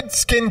 Good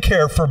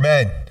skincare for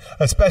men,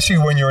 especially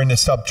when you're in the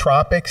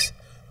subtropics.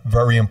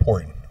 Very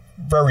important.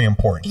 Very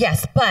important.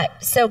 Yes,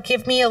 but so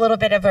give me a little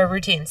bit of a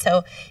routine.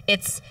 So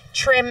it's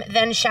trim,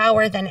 then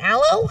shower, then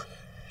aloe?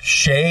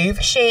 Shave,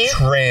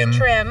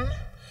 trim,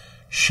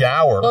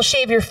 shower. Well,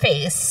 shave your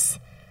face,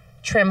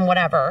 trim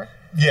whatever.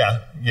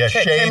 Yeah,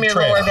 shave, trim your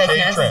lower business.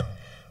 Shave, trim.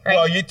 Right.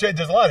 Well,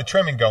 there's a lot of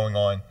trimming going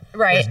on.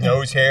 Right. There's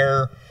nose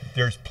hair,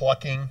 there's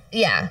plucking.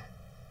 Yeah.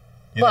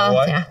 You know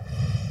what? Yeah.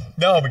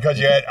 No, because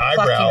you had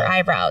Pluck your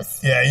eyebrows.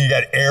 Yeah, you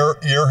got ear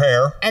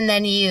hair. And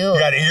then you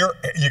got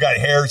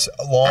hairs,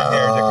 long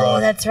hair that grow. Oh,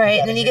 that's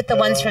right. And then you get the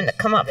ones that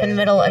come up in the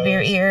middle of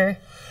your ear.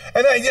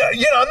 And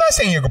I'm not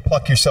saying you can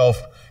pluck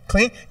yourself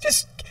clean.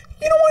 Just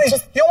you don't want to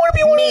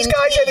be one of those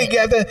guys that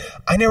together.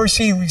 I never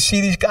see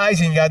these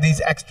guys and you got these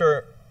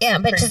extra. Yeah,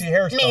 but just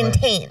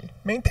maintain.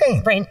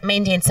 Right,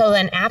 maintain. So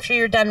then after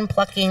you're done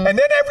plucking, and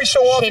then every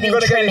so often you're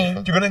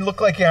going to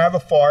look like you have a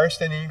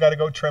forest, and then you got to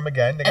go trim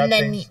again. And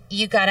then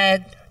you got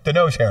to. The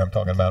nose hair I'm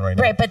talking about right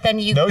now. Right, but then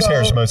you nose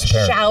hair is the most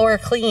apparent. Shower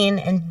clean,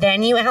 and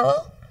then you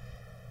aloe?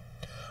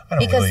 I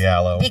don't really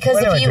aloe. Because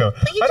I don't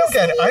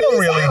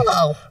really.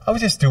 Aloe. I was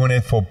just doing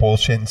it for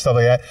bullshit and stuff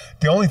like that.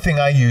 The only thing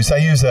I use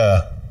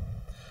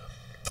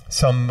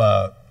some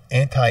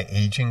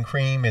anti-aging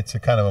cream. It's a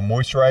kind of a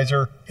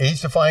moisturizer,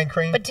 age-defying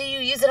cream. But do you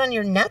use it on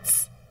your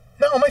nuts?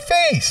 No, on my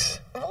face.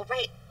 Oh,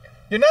 right.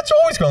 Your nuts are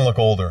always going to look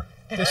older.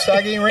 They're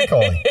saggy and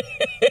wrinkly.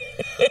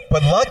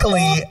 But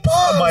luckily,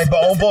 my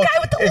balls.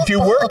 If you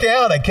work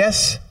out, I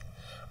guess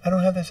I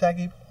don't have the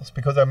saggy balls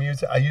because I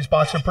use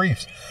boxer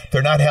briefs.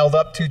 They're not held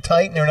up too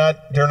tight, and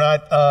they're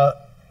not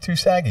too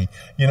saggy.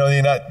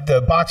 They're not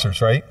the boxers,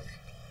 right?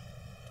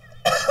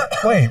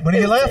 Wait, what are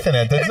you laughing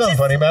at? There's nothing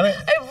funny about it.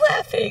 I'm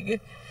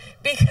laughing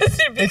Because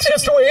it's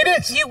just the way it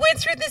is. You went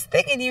through this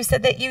thing and you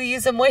said that you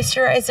use a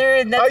moisturizer,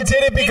 and that's I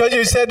did it because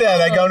you said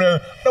that. I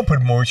don't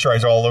put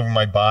moisturizer all over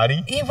my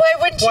body. Why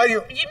wouldn't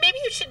you? Maybe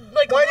you should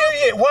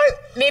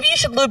Maybe you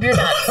should lube your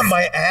nuts.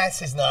 My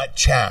ass is not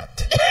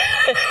chapped.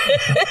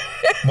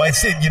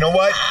 You know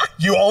what?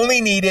 You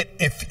only need it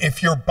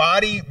if your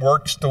body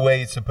works the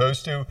way it's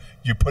supposed to.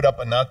 You put up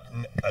a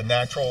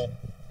natural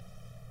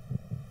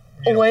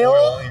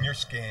oil in your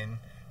skin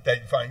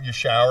that you find. You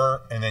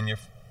shower and then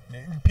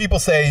people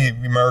say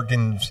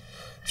Americans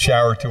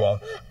shower too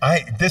often.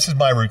 This is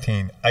my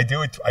routine. I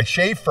do it. I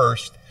shave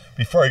first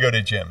before I go to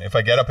the gym. If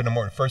I get up in the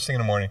morning, first thing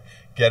in the morning,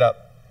 get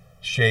up,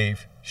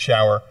 shave,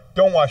 shower.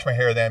 Don't wash my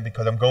hair then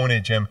because I'm going to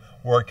the gym,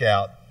 work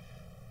out,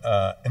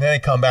 and then I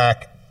come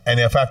back. And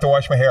if I have to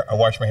wash my hair, I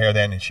wash my hair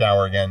then and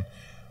shower again.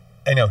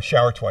 I know,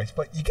 shower twice,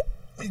 but because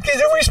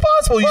they're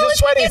responsible. You're just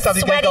sweating and stuff.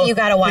 You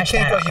got to wash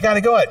that off. You got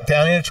to go out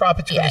down in the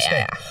tropics. You're going to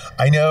stink.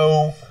 I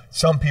know.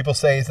 Some people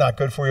say it's not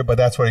good for you, but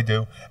that's what I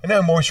do. And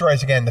then I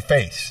moisturize again the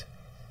face.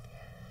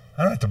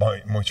 I don't have to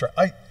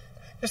moisturize.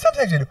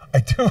 Sometimes I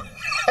do.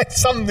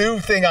 Some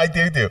new thing I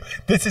do.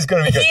 This is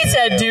going to be good. He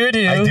said do. I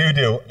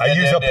do. I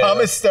use a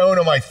pumice stone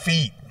on my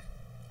feet.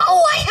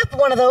 Oh, I have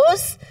one of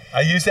those.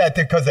 I use that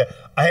because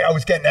I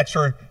was getting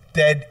extra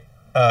dead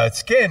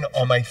skin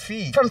on my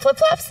feet. From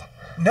flip-flops?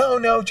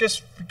 No.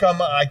 Just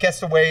become, I guess,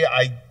 the way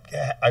I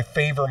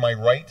favor my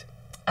right.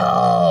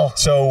 Oh.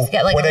 So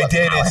what I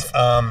did is...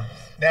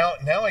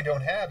 Now I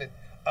don't have it.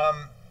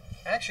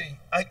 Actually,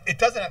 it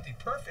doesn't have to be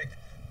perfect,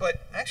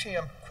 but actually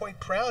I'm quite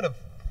proud of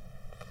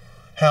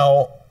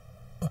how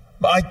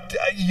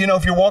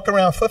if you're walking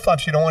around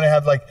flip-flops, you don't want to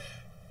have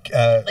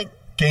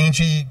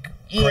grungy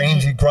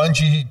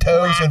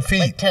toes and feet.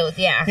 Like toes,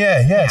 yeah.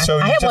 Yeah. So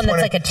I have one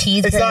that's like a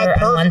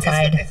cheeseburger on one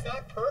side. It's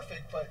not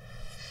perfect, but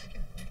you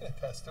can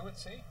attest to it.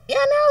 See? Yeah,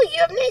 no, you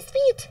have nice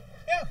feet.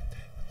 Yeah,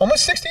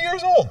 almost 60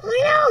 years old.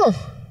 I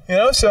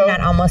know. So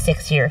not almost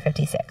 60 or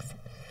 56.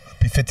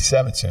 Be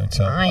 57 soon,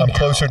 so I'm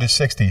closer to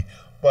 60.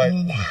 But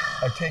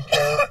I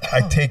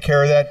take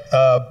care of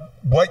that.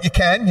 What you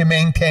can, you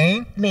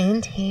maintain.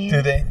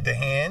 Do the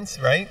hands,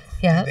 right?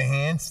 Yeah. Do the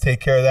hands,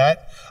 take care of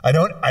that. I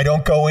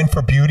don't go in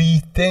for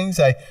beauty things.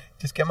 I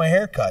just get my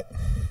hair cut.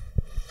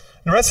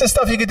 The rest of the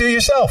stuff you can do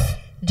yourself.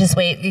 Just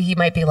wait. He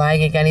might be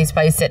lying again. He's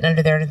probably sitting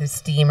under there under the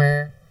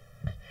steamer.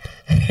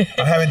 I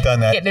haven't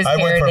done that. I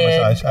went for a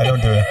massage. I don't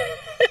do that.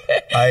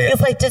 I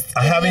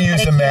haven't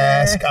used a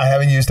mask. I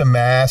haven't used a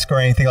mask or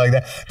anything like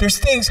that. There's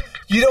things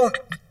you don't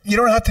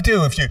have to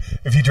do if you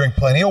drink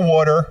plenty of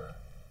water.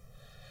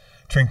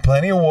 You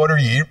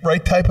eat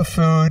right type of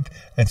food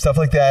and stuff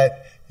like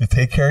that. You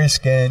take care of your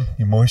skin.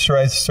 You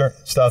moisturize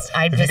certain stuff.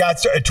 If you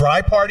got a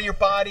dry part of your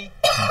body,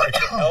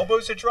 if your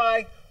elbows are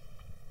dry,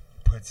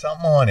 put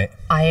something on it.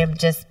 I am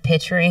just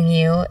picturing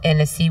you in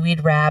a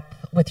seaweed wrap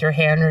with your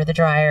hair under the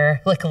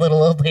dryer, like a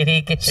little old lady,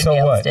 get your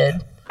nails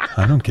did.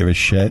 I don't give a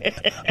shit.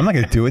 I'm not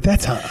going to do it.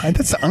 That's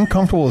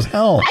uncomfortable as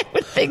hell. I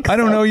would think so. I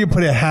don't know. You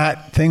put a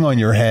hat thing on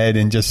your head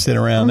and just sit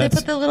around. They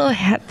put the little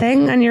hat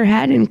thing on your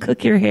head and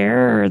cook your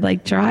hair or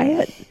dry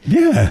it.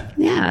 Yeah.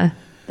 Yeah.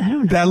 I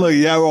don't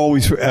know.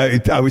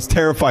 I was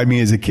terrified me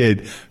as a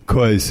kid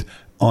because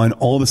on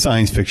all the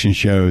science fiction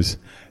shows,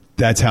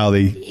 that's how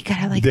they. You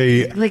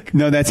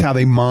gotta that's how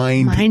they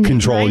mind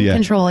control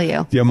you.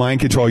 Yeah,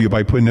 mind control you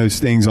by putting those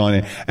things on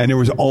it. And there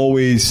was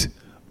always.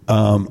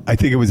 I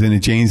think it was in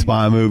a James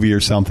Bond movie or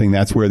something.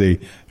 That's where they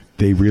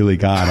really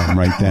got him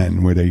right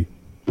then, where they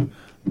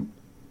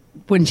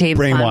when James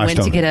Bond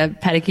went to get a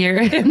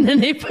pedicure and then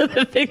they put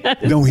the thing on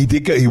his... No, he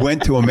did. He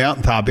went to a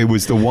mountaintop. It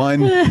was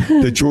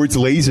the George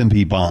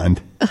Lazenby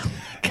Bond.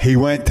 He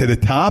went to the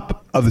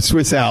top of the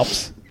Swiss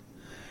Alps,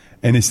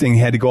 and this thing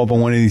had to go up on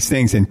one of these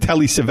things. And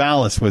Telly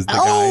Savalas was the guy.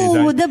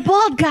 Oh, the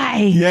bald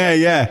guy.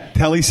 Yeah,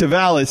 Telly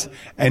Savalas,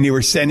 and they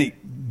were training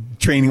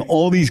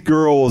all these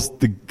girls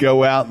to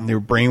go out, and they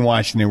were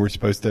brainwashed, and they were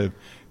supposed to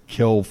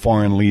kill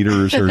foreign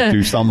leaders or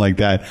do something like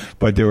that.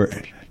 But they were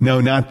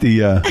not the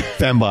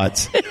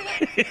fembots.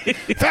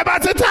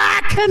 Fembots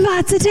attack!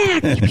 Fembots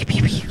attack!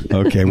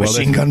 Okay, well,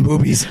 machine gun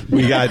boobies.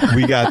 We got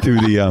through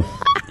the.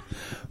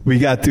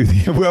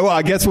 Well,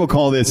 I guess we'll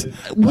call this.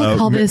 We'll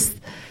call this.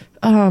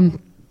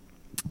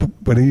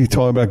 What are you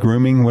talking about?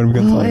 Grooming? What are we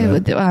going to talk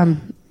about?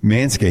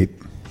 Manscaped.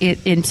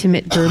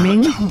 Intimate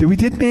grooming. Did we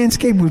did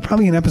Manscaped? We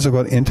probably an episode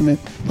called Intimate.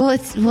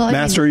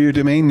 Master your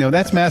domain. No,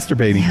 that's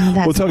masturbating.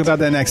 No, we'll talk about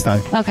that next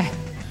time.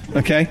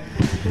 Okay.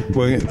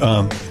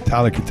 Well,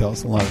 Tyler can tell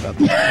us a lot about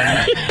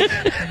that.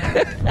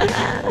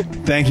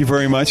 Thank you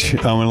very much.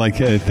 I would like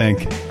to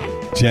thank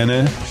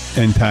Jenna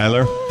and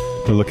Tyler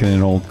for looking at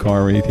an old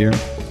car right here.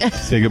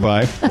 Say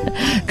goodbye.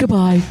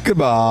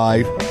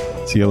 Goodbye.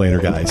 See you later,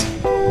 guys.